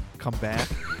just come back.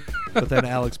 But then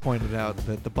Alex pointed out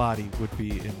that the body would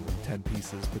be in 10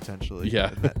 pieces potentially. Yeah.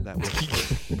 That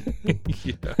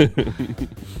would.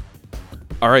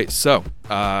 All right, so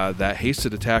that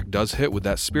hasted attack does hit with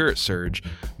that spirit surge,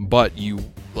 but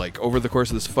you, like, over the course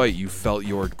of this fight, you felt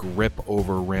your grip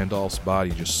over Randolph's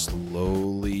body just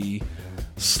slowly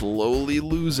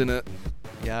losing it.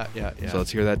 Yeah. So let's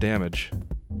hear that damage.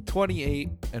 28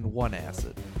 and 1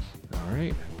 acid. All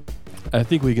right. I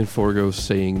think we can forego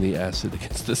saying the acid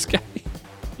against this guy.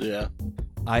 Yeah.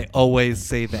 I always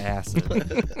say the acid.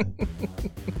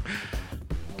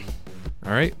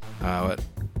 All right.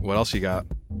 What else you got?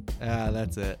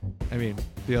 That's it. I mean,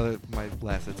 my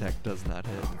last attack does not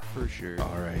hit for sure.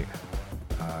 All right.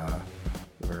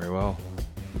 Very well.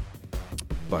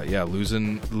 But yeah,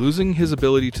 losing his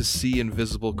ability to see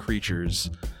invisible creatures,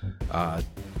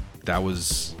 that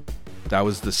was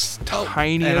the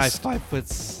tiniest. And I 5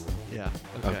 foot. Yeah.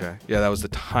 Okay. Yeah, that was the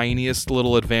tiniest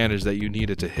little advantage that you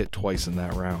needed to hit twice in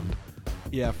that round.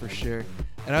 Yeah, for sure.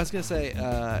 And I was gonna say,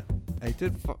 I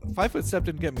did 5 foot step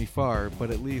didn't get me far,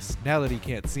 but at least now that he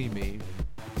can't see me.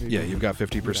 maybe- Yeah, you've got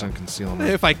 50% concealment.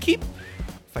 If I keep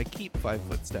 5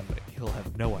 foot step, he'll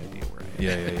have no idea where I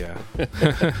am. Yeah.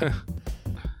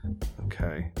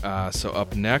 Okay. So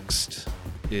up next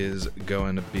is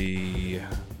going to be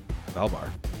Valbar.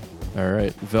 All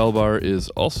right. Velbar is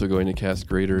also going to cast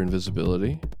Greater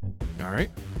Invisibility. All right.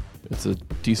 It's a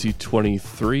DC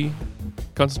 23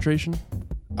 concentration.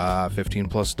 15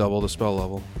 plus double the spell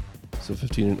level. So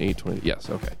 15 and 8, 20. Yes,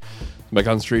 okay. My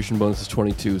concentration bonus is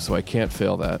 22, so I can't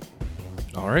fail that.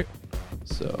 All right.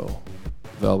 So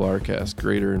Valbar casts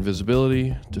Greater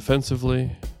Invisibility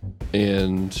defensively,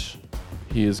 and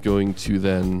he is going to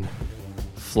then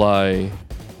fly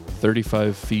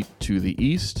 35 feet to the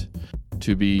east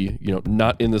to be,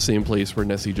 not in the same place where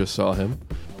Nessie just saw him,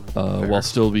 while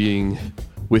still being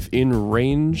within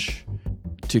range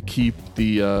to keep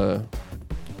the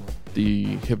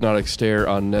hypnotic stare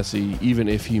on Nessie, even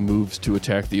if he moves to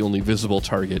attack the only visible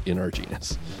target in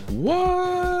Arginus.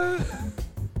 What?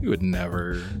 You would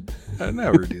never. I'd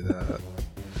never do that.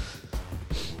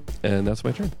 And that's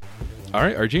my turn. All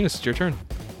right, Arginus, it's your turn.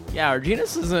 Yeah,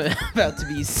 Arginus isn't about to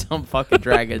be some fucking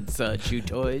dragon's chew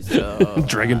toy, so...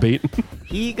 Dragon bait.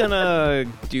 He gonna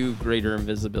do Greater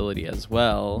Invisibility as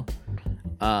well.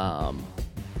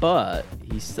 But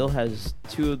he still has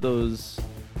two of those...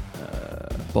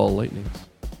 Ball lightnings.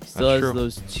 Still That's has true.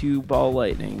 those 2 ball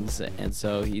lightnings, and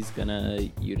so he's gonna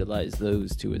utilize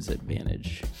those to his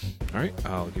advantage. All right,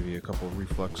 I'll give you a couple of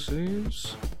reflex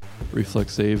saves.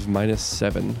 Reflex save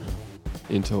 -7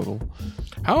 in total.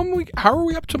 How are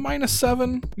we up to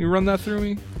 -7? You run that through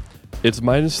me? It's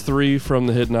 -3 from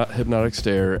the hypnotic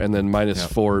stare, and then Yep.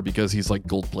 -4 because he's like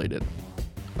gold plated.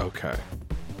 Okay.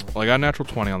 Well, I got a natural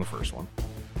 20 on the first one.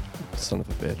 Son of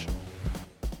a bitch.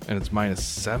 And it's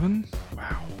 -7?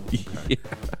 Wow. Yeah.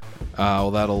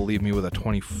 Well, that'll leave me with a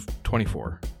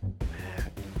 24.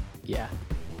 Yeah,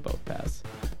 both pass.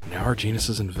 Now Arginus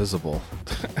is invisible.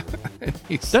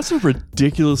 That's a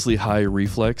ridiculously high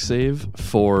reflex save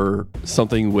for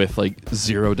something with like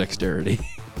 0 dexterity.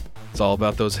 It's all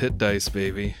about those hit dice,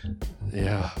 baby.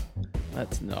 Yeah.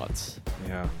 That's nuts.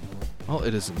 Yeah. Well,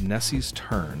 it is Nessie's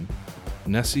turn.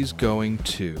 Nessie's going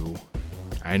to...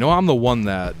 I know I'm the one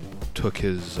that took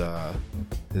his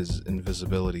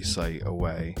invisibility sight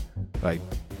away. I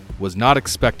was not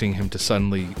expecting him to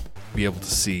suddenly be able to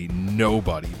see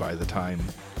nobody by the time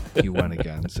he went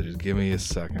again. So just give me a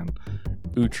second.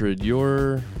 Uhtred,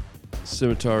 your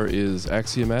scimitar is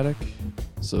axiomatic,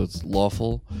 so it's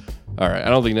lawful. Alright, I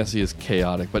don't think Nessie is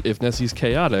chaotic, but if Nessie's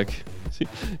chaotic,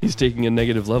 he's taking a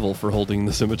negative level for holding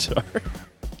the scimitar.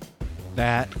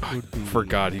 That would be...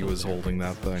 Forgot he was holding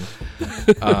that thing.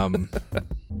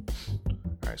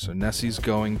 Alright, so Nessie's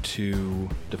going to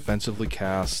defensively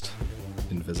cast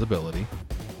invisibility.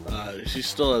 She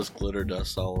still has glitter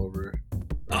dust all over her.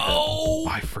 Oh,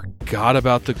 I forgot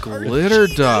about the glitter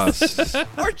dust.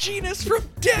 Arginus from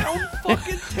down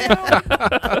fucking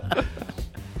town.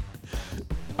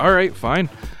 All right, fine.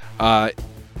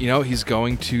 He's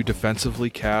going to defensively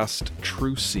cast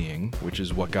True Seeing, which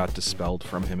is what got dispelled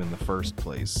from him in the first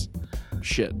place.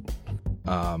 Shit.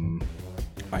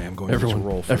 I am going to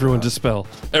roll for everyone that. dispel.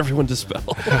 Everyone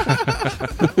dispel.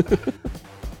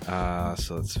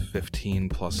 So that's 15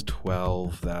 plus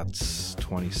 12. That's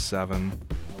 27.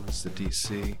 That's the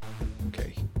DC.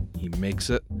 Okay, he makes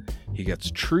it. He gets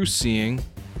True Seeing,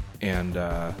 and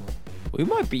We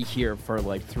might be here for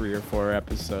like 3 or 4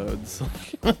 episodes.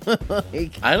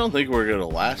 I don't think we're gonna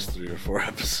last 3 or 4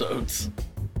 episodes.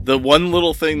 The one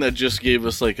little thing that just gave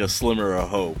us like a slimmer of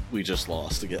hope, we just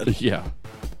lost again. Yeah.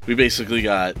 We basically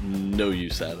got no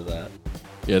use out of that.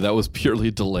 Yeah, that was purely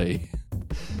delay.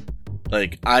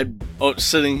 Like, I'm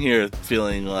sitting here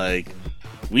feeling like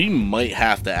we might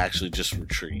have to actually just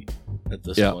retreat at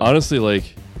this Yeah, point. honestly,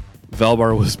 like,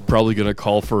 Valbar was probably going to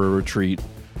call for a retreat,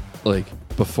 like,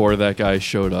 before that guy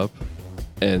showed up.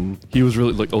 And he was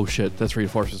really like, oh shit, that's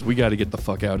reinforcements. We got to get the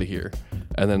fuck out of here.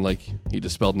 And then, like, he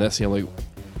dispelled Nessie. I'm like,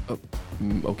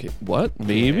 okay, what?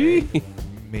 Maybe?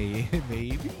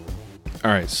 Maybe.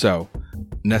 all right. So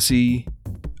Nessie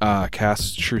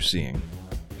casts True Seeing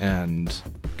and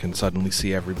can suddenly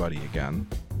see everybody again.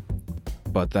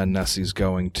 But then Nessie's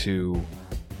going to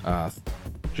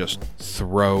just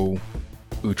throw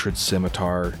Uhtred's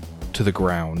scimitar to the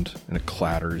ground, and it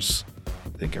clatters.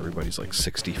 I think everybody's like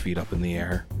 60 feet up in the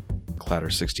air.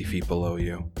 Clatters 60 feet below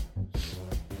you.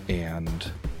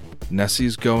 And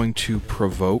Nessie's going to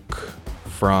provoke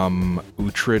from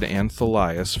Uhtred and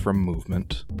Thalias from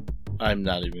movement. I'm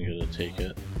not even going to take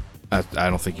it. I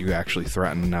don't think you actually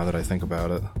threaten now that I think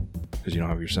about it, because you don't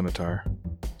have your scimitar.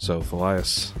 So,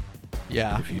 Thalias,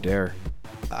 Yeah. if you dare.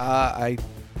 Why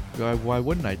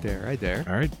wouldn't I dare? I dare.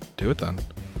 All right, do it then.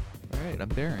 All right, I'm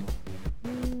daring.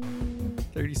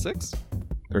 36?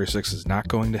 36 is not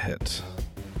going to hit.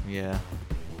 Yeah.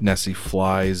 Nessie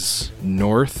flies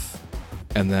north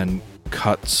and then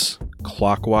cuts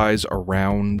clockwise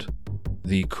around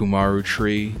the Kumaru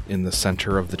tree in the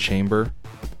center of the chamber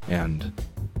and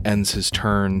ends his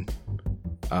turn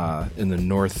in the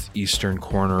northeastern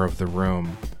corner of the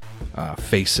room,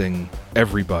 facing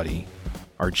everybody.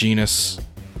 Arginus,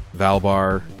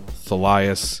 Valbar,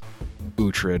 Thalias,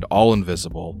 Uhtred, all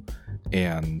invisible,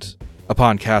 and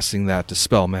upon casting that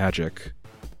Dispel Magic,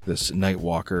 this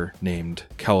Nightwalker named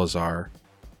Kelazar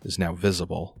is now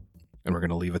visible, and we're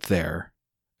going to leave it there,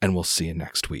 and we'll see you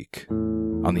next week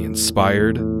on the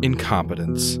Inspired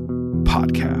Incompetence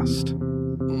Podcast.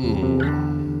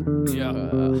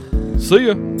 Yeah. See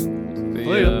ya!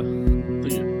 Yeah.